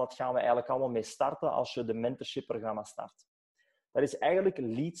Attract-verhaal, dat gaan we eigenlijk allemaal mee starten als je de mentorship-programma start. Dat is eigenlijk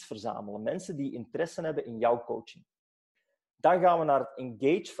leads verzamelen, mensen die interesse hebben in jouw coaching. Dan gaan we naar het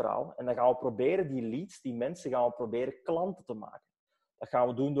Engage-verhaal en dan gaan we proberen die leads, die mensen gaan we proberen klanten te maken. Dat gaan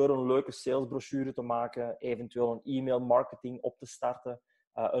we doen door een leuke salesbrochure te maken, eventueel een e-mail marketing op te starten,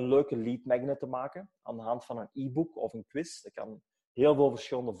 een leuke lead magnet te maken aan de hand van een e-book of een quiz. Dat kan heel veel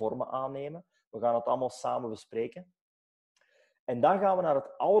verschillende vormen aannemen. We gaan het allemaal samen bespreken. En dan gaan we naar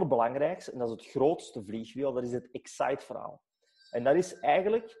het allerbelangrijkste, en dat is het grootste vliegwiel, dat is het Excite-verhaal. En dat is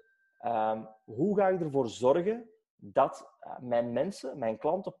eigenlijk, hoe ga ik ervoor zorgen dat mijn mensen, mijn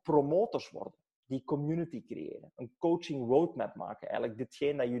klanten, promotors worden? Die community creëren, een coaching roadmap maken. Eigenlijk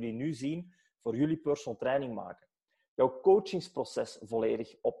ditgene dat jullie nu zien, voor jullie personal training maken. Jouw coachingsproces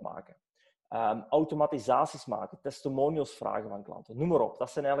volledig opmaken. Automatisaties maken, testimonials vragen van klanten, noem maar op.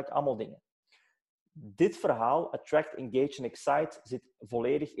 Dat zijn eigenlijk allemaal dingen. Dit verhaal, Attract, Engage en Excite, zit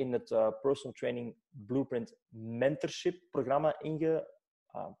volledig in het Personal Training Blueprint Mentorship programma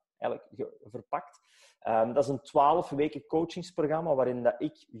verpakt. Dat is een 12 weken coachingsprogramma waarin dat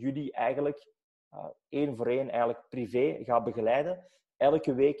ik jullie eigenlijk 1 voor 1 eigenlijk privé ga begeleiden.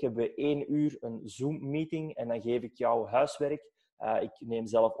 Elke week hebben we 1 uur een Zoom-meeting en dan geef ik jou huiswerk. Ik neem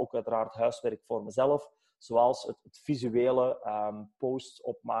zelf ook uiteraard huiswerk voor mezelf, zoals het visuele posts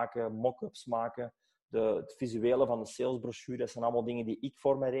opmaken, mock-ups maken, het visuele van de salesbrochure. Dat zijn allemaal dingen die ik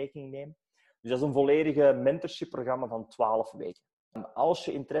voor mijn rekening neem. Dus dat is een volledige mentorship-programma van 12 weken. En als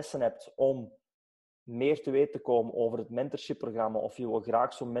je interesse hebt om meer te weten te komen over het mentorship-programma of je wil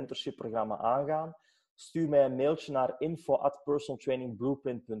graag zo'n mentorship-programma aangaan, stuur mij een mailtje naar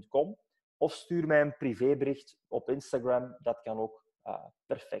info@personaltrainingblueprint.com of stuur mij een privébericht op Instagram. Dat kan ook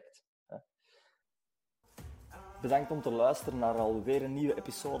perfect. Bedankt om te luisteren naar alweer een nieuwe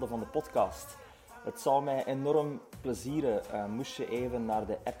episode van de podcast. Het zou mij enorm plezieren moest je even naar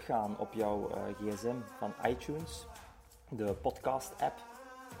de app gaan op jouw gsm van iTunes, de podcast-app,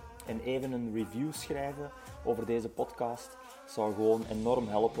 en even een review schrijven over deze podcast. Het zou gewoon enorm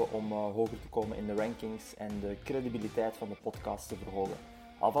helpen om hoger te komen in de rankings en de credibiliteit van de podcast te verhogen.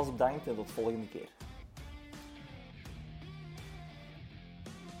 Alvast bedankt en tot de volgende keer.